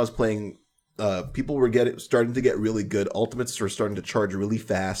especially when I was playing, people were starting to get really good. Ultimates were starting to charge really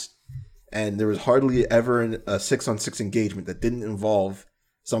fast. And there was hardly ever a 6-on-6 engagement that didn't involve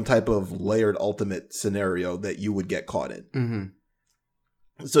some type of layered ultimate scenario that you would get caught in.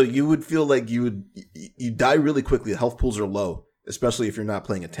 Mm-hmm. So you would feel like you die really quickly. The health pools are low, especially if you're not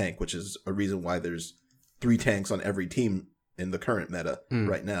playing a tank, which is a reason why there's 3 tanks on every team in the current meta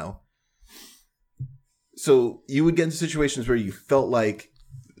right now. So you would get into situations where you felt like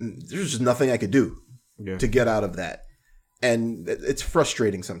there's just nothing I could do to get out of that. And it's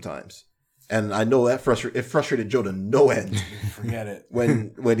frustrating sometimes. And I know that it frustrated Joe to no end. Forget it.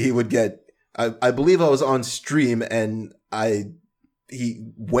 When he would get, I believe I was on stream and he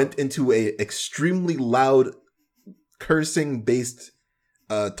went into a extremely loud cursing based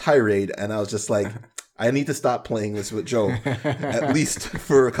tirade, and I was just like, I need to stop playing this with Joe at least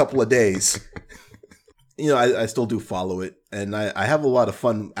for a couple of days. I still do follow it, and I have a lot of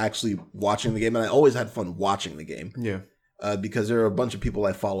fun actually watching the game, and I always had fun watching the game. Yeah. Because there are a bunch of people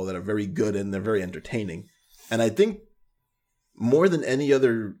I follow that are very good and they're very entertaining. And I think more than any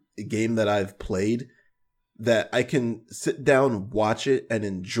other game that I've played, that I can sit down, watch it, and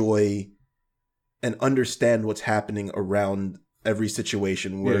enjoy and understand what's happening around every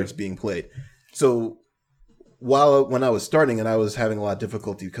situation where it's being played. So when I was starting and I was having a lot of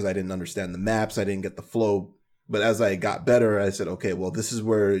difficulty because I didn't understand the maps, I didn't get the flow. But as I got better, I said, okay, well, this is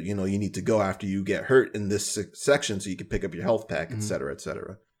where, you need to go after you get hurt in this section so you can pick up your health pack, et cetera, et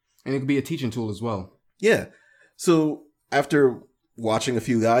cetera. And it could be a teaching tool as well. Yeah. So after watching a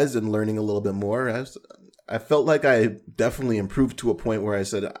few guys and learning a little bit more, I felt like I definitely improved to a point where I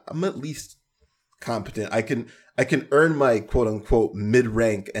said, I'm at least competent. I can earn my quote unquote mid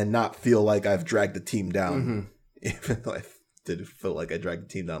rank and not feel like I've dragged the team down, even though I did feel like I dragged the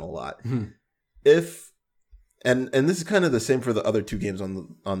team down a lot. And this is kind of the same for the other two games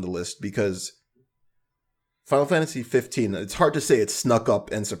on the list, because Final Fantasy 15, it's hard to say it snuck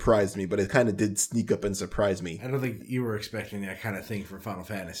up and surprised me, but it kind of did sneak up and surprise me. I don't think you were expecting that kind of thing for Final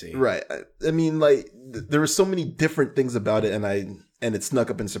Fantasy. Right. I mean, like, there were so many different things about it, and it snuck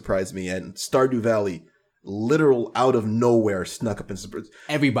up and surprised me. And Stardew Valley, literal out of nowhere, snuck up and surprised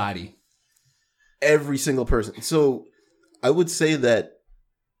everybody. Every single person. So I would say that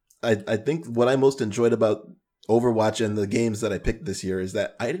I think what I most enjoyed about Overwatch and the games that I picked this year is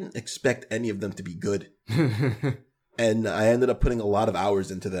that I didn't expect any of them to be good. And I ended up putting a lot of hours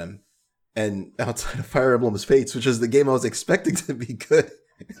into them. And outside of Fire Emblem's Fates, which is the game I was expecting to be good,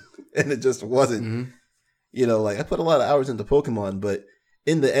 and it just wasn't. I put a lot of hours into Pokemon, but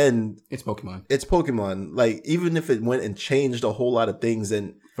in the end, it's Pokemon. It's Pokemon. Like, even if it went and changed a whole lot of things,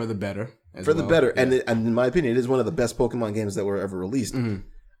 and for the better, yeah. And in my opinion, it is one of the best Pokemon games that were ever released.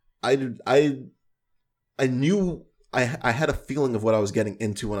 I knew I had a feeling of what I was getting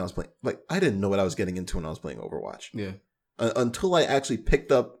into when I was playing. Like, I didn't know what I was getting into when I was playing Overwatch. Yeah. Until I actually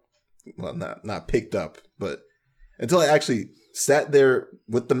picked up, well, not picked up, but until I actually sat there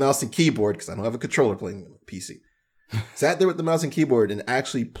with the mouse and keyboard, because I don't have a controller playing on PC. Sat there with the mouse and keyboard and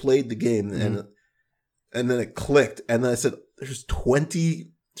actually played the game, and then it clicked. And then I said, there's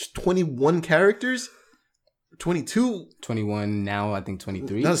 21 characters? 22? 21, now I think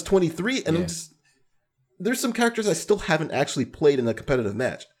 23. Now it's 23, and there's some characters I still haven't actually played in a competitive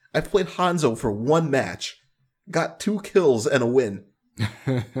match. I've played Hanzo for one match, got 2 kills and a win.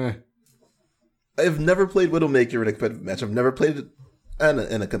 I've never played Widowmaker in a competitive match. I've never played it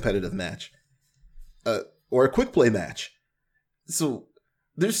in a competitive match. Or a quick play match. So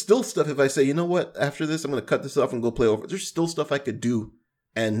there's still stuff, if I say, you know what, after this, I'm going to cut this off and go play over. There's still stuff I could do,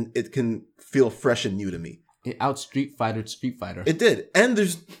 and it can feel fresh and new to me. It out Street Fighter. It did. And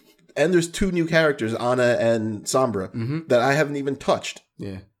there's 2 new characters, Ana and Sombra, that I haven't even touched.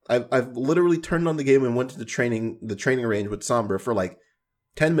 Yeah. I've literally turned on the game and went to the training range with Sombra for like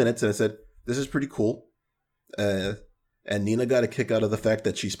 10 minutes, and I said, this is pretty cool. And Nina got a kick out of the fact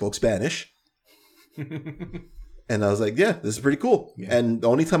that she spoke Spanish. And I was like, yeah, this is pretty cool. Yeah. And the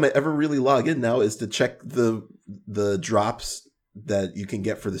only time I ever really log in now is to check the drops that you can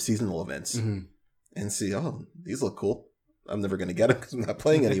get for the seasonal events and see, oh, these look cool. I'm never going to get them because I'm not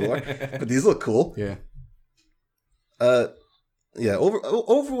playing anymore. But these look cool. Yeah. Yeah,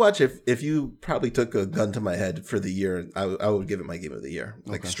 Overwatch, if you probably took a gun to my head for the year, I would give it my game of the year.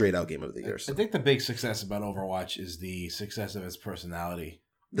 Like, straight out game of the year. So. I think the big success about Overwatch is the success of its personality.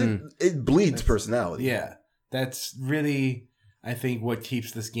 It bleeds personality. Yeah. That's really, I think, what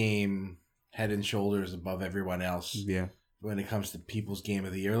keeps this game head and shoulders above everyone else. Yeah. When it comes to people's game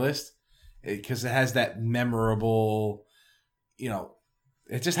of the year list. Because it has that memorable,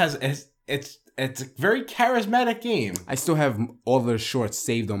 it just has, it's a very charismatic game. I still have all the shorts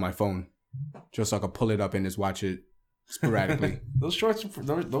saved on my phone, just so I can pull it up and just watch it sporadically. Those shorts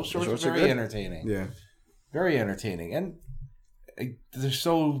are very entertaining. Yeah, very entertaining, and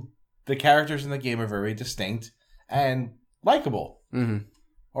the characters in the game are very distinct and likable,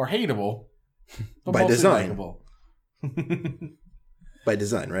 or hateable, but by design. Likable. By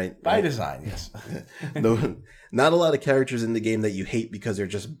design, right? By design, yes. No, not a lot of characters in the game that you hate because they're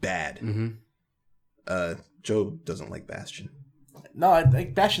just bad. Joe doesn't like Bastion. No, I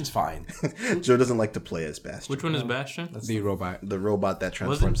think Bastion's fine. Joe doesn't like to play as Bastion. Which one is Bastion? That's the robot. The robot that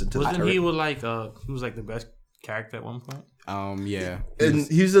transforms into the turret. Wasn't he he was like the best character at one point? Yeah. And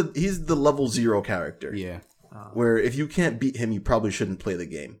he's the level 0 character. Yeah. where if you can't beat him, you probably shouldn't play the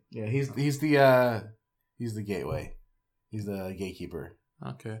game. Yeah, he's the gateway. He's the gatekeeper.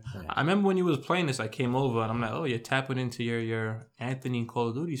 Okay. Yeah. I remember when you was playing this, I came over and I'm like, oh, you're tapping into your Anthony and Call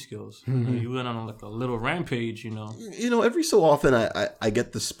of Duty skills. Mm-hmm. You went on like a little rampage, you know. You know, every so often I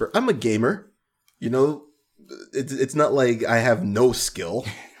get the spur. I'm a gamer. You know, it's not like I have no skill.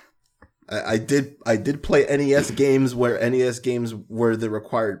 I did play NES games where NES games were the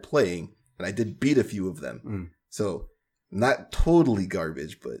required playing, and I did beat a few of them. Mm. So not totally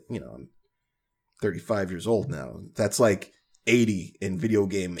garbage, but you know, I'm 35 years old now. That's like 80 in video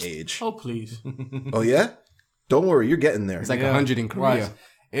game age. Oh, please. Oh, yeah? Don't worry, you're getting there. It's like 100 in Korea. Right.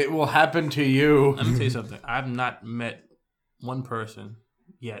 It will happen to you. Let me tell you something. I've not met one person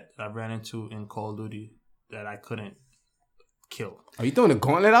yet that I ran into in Call of Duty that I couldn't kill. Are you throwing a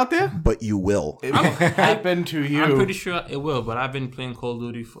gauntlet out there? But you will. It will happen to you. I'm pretty sure it will, but I've been playing Call of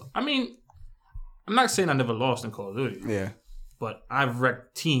Duty for... I mean, I'm not saying I never lost in Call of Duty. Yeah. But I've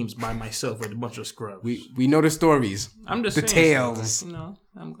wrecked teams by myself with a bunch of scrubs. We know the stories. I'm just the saying tales. You know,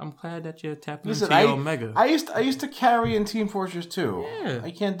 I'm glad that you're tapping into your Omega. I used to carry in Team Fortress 2. Yeah. I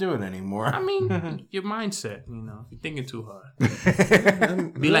can't do it anymore. I mean, your mindset, you know, you're thinking too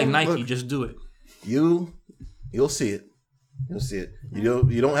hard. Be like Nike, look, just do it. You'll see it. You'll see it.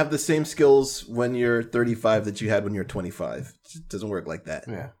 You don't have the same skills when you're 35 that you had when you're 25. It doesn't work like that.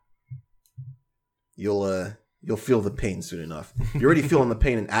 Yeah. You'll feel the pain soon enough. You're already feeling the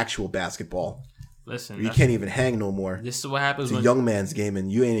pain in actual basketball. Listen, you can't even hang no more. This is what happens. It's a young man's game,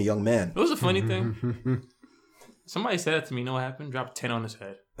 and you ain't a young man. It was a funny thing. Somebody said that to me. You know what happened? Dropped 10 on his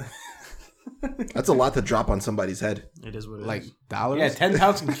head. That's a lot to drop on somebody's head. It is what it is. Like dollars? Yeah, 10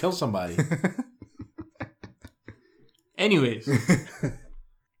 pounds can kill somebody. Anyways,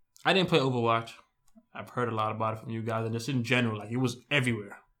 I didn't play Overwatch. I've heard a lot about it from you guys, and just in general, like it was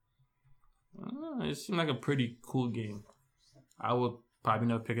everywhere. It seemed like a pretty cool game. I would probably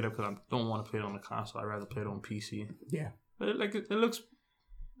never pick it up because I don't want to play it on the console. I'd rather play it on PC. Yeah, but it looks.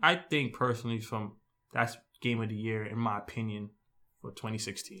 I think personally, that's game of the year in my opinion for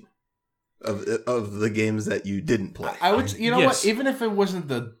 2016. Of the games that you didn't play, I would. You know what? Even if it wasn't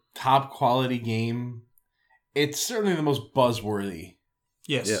the top quality game, it's certainly the most buzzworthy.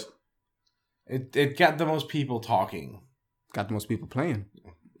 Yes. Yeah. It got the most people talking. Got the most people playing.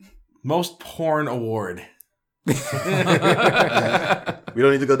 Most porn award. We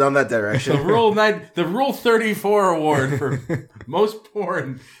don't need to go down that direction. The Rule 34 award for most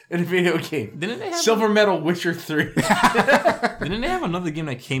porn in a video game. Didn't they have Silver Medal Witcher 3? Didn't they have another game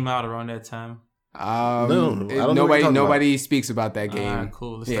that came out around that time? No, nobody speaks about that game.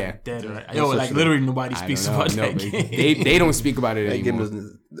 Cool. It's yeah, like dead. Right? Yo, like literally nobody speaks about that game. They don't speak about it that anymore.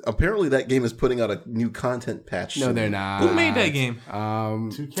 Apparently, that game is putting out a new content patch. No, they're not. Who made that game?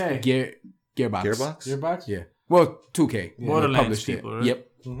 2K. Gearbox. Yeah. Well, 2K. Yeah. Borderlands people. Right? Yep.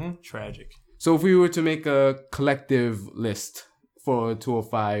 Mm-hmm. Tragic. So if we were to make a collective list for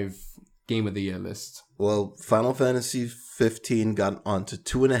 205 Game of the Year list, well, Final Fantasy 15 got onto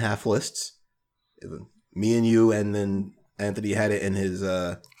 2.5 lists. Me and you, and then Anthony had it in his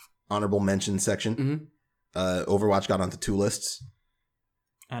honorable mention section. Mm-hmm. Overwatch got onto 2 lists,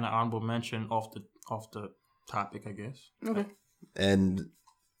 and an honorable mention off the topic, I guess. Okay. And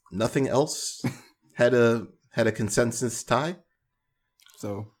nothing else had a consensus tie.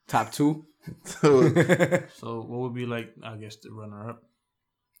 So top 2. So what would be like? I guess the runner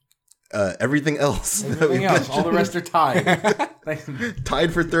up. Everything else. Everything else. All the rest are tied.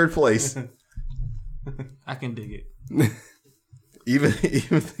 Tied for 3rd place. I can dig it. Even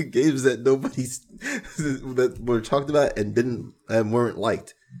the games that that were talked about and weren't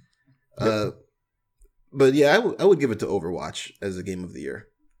liked. But yeah, I would give it to Overwatch as a game of the year,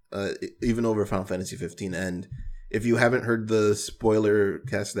 even over Final Fantasy 15. And if you haven't heard the spoiler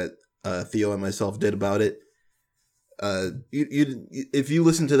cast that Theo and myself did about it, if you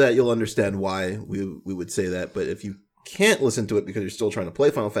listen to that, you'll understand why we would say that. But if you can't listen to it because you're still trying to play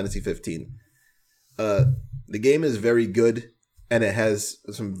Final Fantasy 15. The game is very good, and it has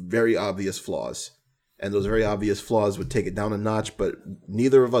some very obvious flaws. And those very obvious flaws would take it down a notch, but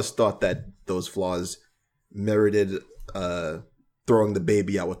neither of us thought that those flaws merited throwing the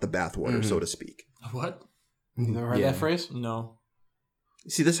baby out with the bathwater, so to speak. What? You never heard that phrase? No.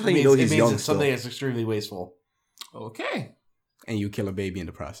 See, this is how you know he's young. It's something that's extremely wasteful. Okay. And you kill a baby in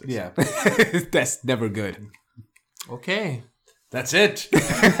the process. Yeah. That's never good. Okay. That's it.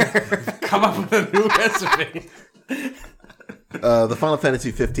 Come up with a new recipe. The Final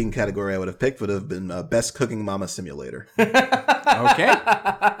Fantasy 15 category I would have picked would have been Best Cooking Mama Simulator. Okay.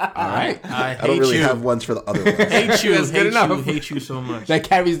 All right. I don't really have ones for the other ones. Hate you so much. That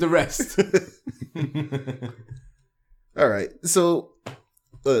carries the rest. All right. So,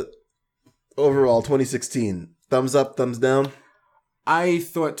 overall, 2016, thumbs up, thumbs down? I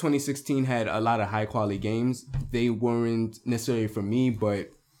thought 2016 had a lot of high-quality games. They weren't necessarily for me, but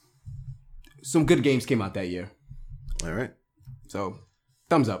some good games came out that year. All right. So,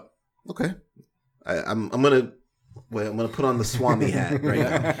 thumbs up. Okay. I'm gonna put on the Swami hat right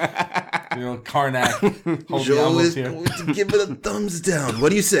now. You know, Karnak. Joe is going to give it a thumbs down. What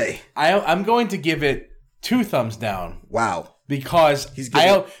do you say? I'm going to give it 2 thumbs down. Wow. Because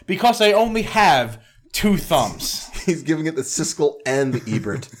I only have 2 thumbs. He's giving it the Siskel and the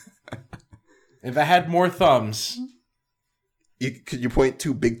Ebert. If I had more thumbs, could you point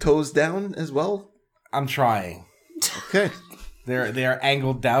 2 big toes down as well? I'm trying. Okay. They are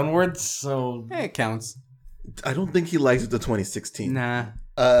angled downwards, so it counts. I don't think he likes the 2016. Nah.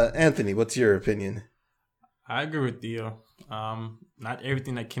 Anthony, what's your opinion? I agree with Theo. Not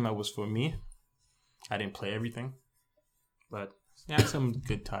everything that came out was for me. I didn't play everything, but yeah, some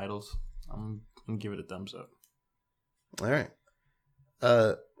good titles. I'm gonna give it a thumbs up. All right.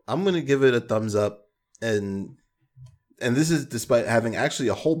 I'm gonna give it a thumbs up, and this is despite having actually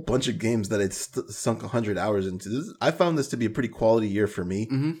a whole bunch of games that I'd sunk 100 hours into. I found this to be a pretty quality year for me,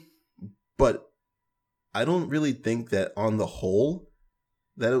 but I don't really think that on the whole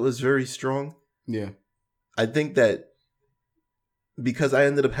that it was very strong. Yeah. I think that because I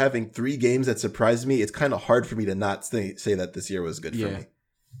ended up having 3 games that surprised me, it's kind of hard for me to not say that this year was good for me.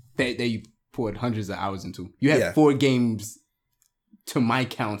 That you poured hundreds of hours into. You have 4 games, to my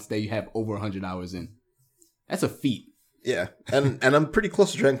counts, that you have over 100 hours in. That's a feat. Yeah, and I'm pretty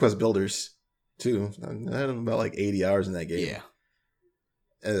close to Dragon Quest Builders, too. I had about like 80 hours in that game.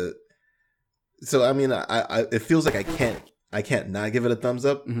 Yeah. So I mean, I it feels like I can't not give it a thumbs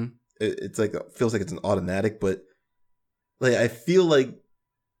up. Mm-hmm. It's like feels like it's an automatic, but like I feel like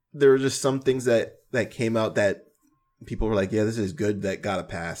there were just some things that came out that people were like, yeah, this is good, that got a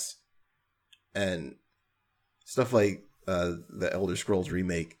pass, and stuff like the Elder Scrolls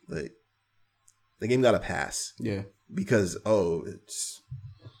remake, like the game got a pass. Yeah. Because it's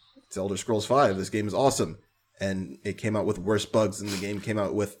Elder Scrolls 5. This game is awesome, and it came out with worse bugs than the game came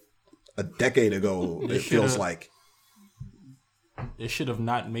out with a decade ago. It feels like they should have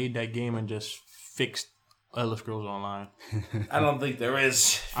not made that game and just fixed Elder Scrolls Online. I don't think there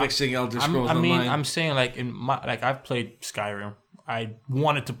is fixing Elder Scrolls Online. I'm saying I've played Skyrim. I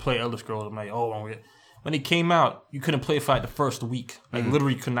wanted to play Elder Scrolls. I'm like, when it came out, you couldn't play for like the first week. Like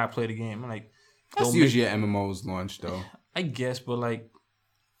literally could not play the game. I'm like. That's usually an MMO's launch, though. I guess, but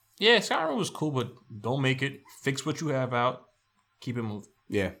yeah, Skyrim was cool, but don't make it. Fix what you have out. Keep it moving.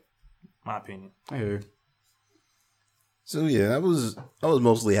 Yeah. My opinion. I hear you. So yeah, I was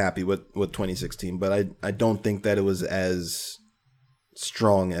mostly happy with 2016, but I don't think that it was as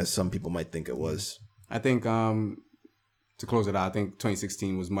strong as some people might think it was. I think to close it out, I think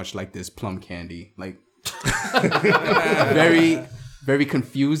 2016 was much like this plum candy, like very. Very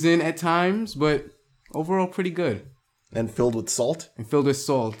confusing at times, but overall pretty good. And filled with salt? And filled with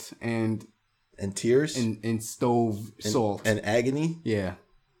salt and tears? And stove salt. And agony? Yeah.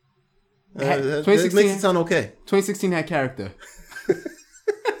 That makes it sound okay. 2016 had character.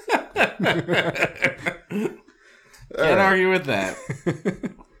 Can't argue with that.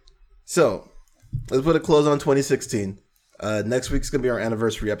 So, let's put a close on 2016. Next week's going to be our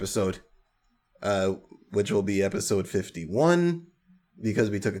anniversary episode, which will be episode 51.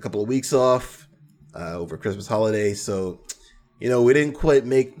 Because we took a couple of weeks off over Christmas holiday. So, we didn't quite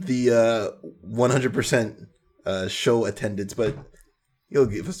make the 100% show attendance, but you'll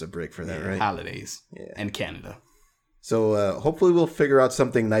give us a break for that, right? Holidays. Yeah. And Canada. So, hopefully we'll figure out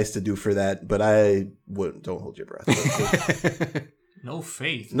something nice to do for that, but don't hold your breath. No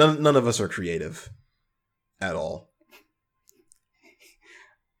faith. None of us are creative at all.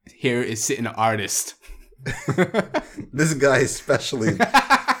 Here is sitting an artist. This guy especially.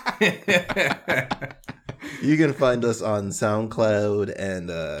 You can find us on SoundCloud and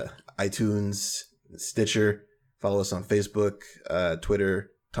iTunes, Stitcher. Follow us on Facebook,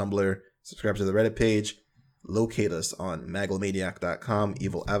 Twitter, Tumblr. Subscribe to the Reddit page. Locate us on magalomaniac.com,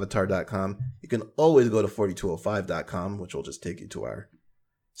 evilavatar.com. You can always go to 4205.com, which will just take you to our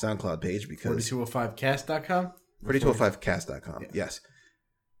SoundCloud page. Because 4205cast.com? 4205cast.com, yes.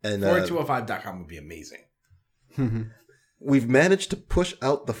 And 4205.com would be amazing. We've managed to push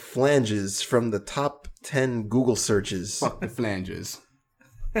out the flanges from the top 10 Google searches. Fuck the flanges.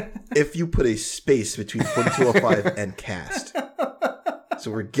 If you put a space between 4205 and cast. So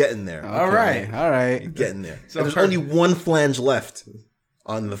we're getting there. Okay. All right. Getting there. So there's only one flange left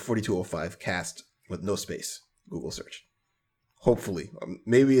on the 4205 cast with no space Google search. Hopefully.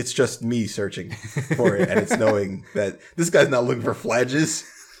 Maybe it's just me searching for it and it's knowing that this guy's not looking for flanges.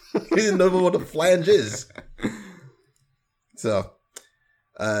 He didn't know what a flange is. So,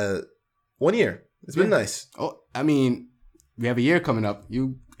 1 year. It's been nice. Oh, I mean, we have a year coming up.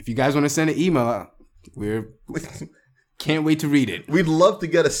 If you guys want to send an email, we're can't wait to read it. We'd love to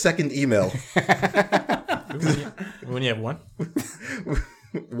get a second email. We only have one.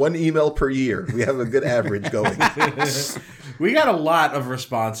 1 email per year. We have a good average going. We got a lot of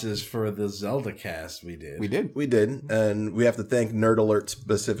responses for the Zelda cast we did. We did. And we have to thank Nerd Alert,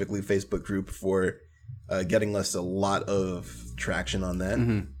 specifically Facebook group, for getting us a lot of traction on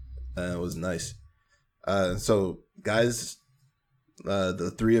that. It was nice. So, guys,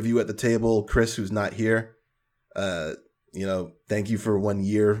 the 3 of you at the table, Chris, who's not here, thank you for 1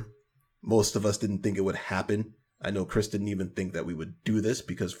 year. Most of us didn't think it would happen. I know Chris didn't even think that we would do this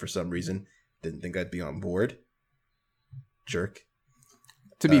because for some reason didn't think I'd be on board. Jerk.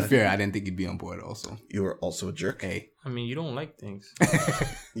 To be fair, I didn't think you'd be on board also. You are also a jerk. Hey. I mean, you don't like things.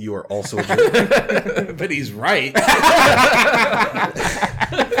 You are also a jerk. But he's right.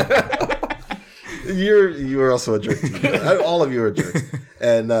 You are also a jerk too. All of you are jerks.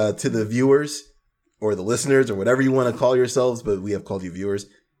 And to the viewers or the listeners or whatever you want to call yourselves, but we have called you viewers,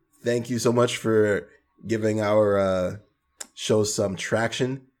 thank you so much for giving our show some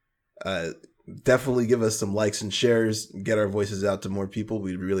traction. Definitely give us some likes and shares, get our voices out to more people.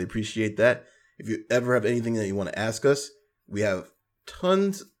 We'd really appreciate that. If you ever have anything that you want to ask us, we have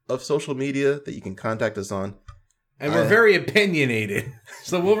tons of social media that you can contact us on. And we're very opinionated,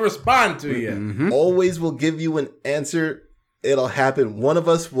 so we'll respond to you. Always will give you an answer. It'll happen. One of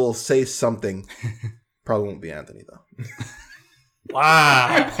us will say something. Probably won't be Anthony, though.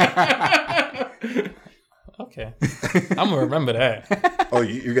 Wow. Okay. I'm going to remember that. Oh,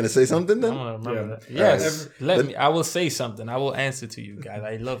 you're going to say something then? I'm going to remember that. Yes. Let me. I will say something. I will answer to you guys.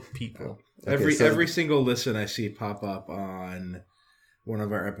 I love people. Every single listen I see pop up on one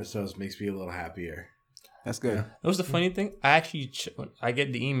of our episodes makes me a little happier. That's good. That was the funny thing. I actually I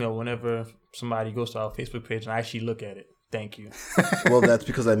get the email whenever somebody goes to our Facebook page, and I actually look at it. Thank you. Well, that's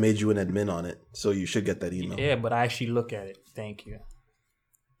because I made you an admin on it, so you should get that email. Yeah, but I actually look at it. Thank you.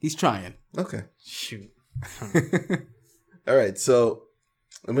 He's trying. Okay. Shoot. All right, so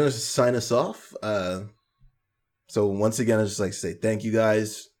I'm going to sign us off. So once again, I just like to say thank you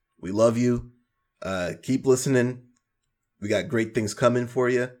guys. We love you. Keep listening. We got great things coming for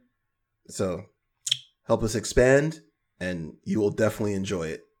you. So help us expand, and you will definitely enjoy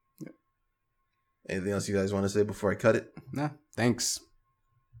it. Yep. Anything else you guys want to say before I cut it? Nah, thanks.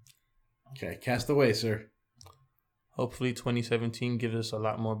 Okay, cast away, sir. Hopefully 2017 gives us a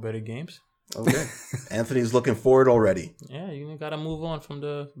lot more better games. Okay. Anthony's looking forward already. Yeah, you got to move on from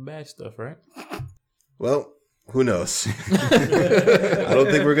the bad stuff, right? Well, who knows? I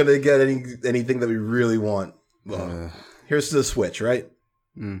don't think we're going to get anything that we really want. Well, here's to the Switch, right?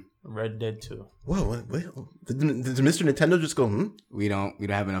 Red Dead 2. Whoa, wait. Did Mr. Nintendo just go, We don't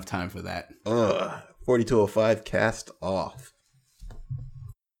have enough time for that. 4205 cast off.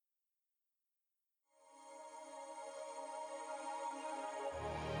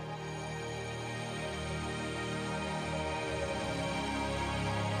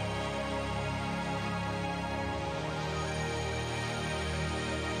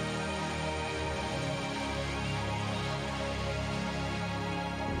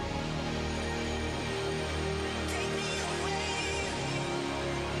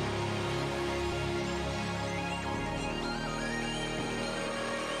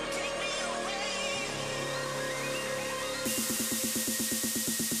 Take me away.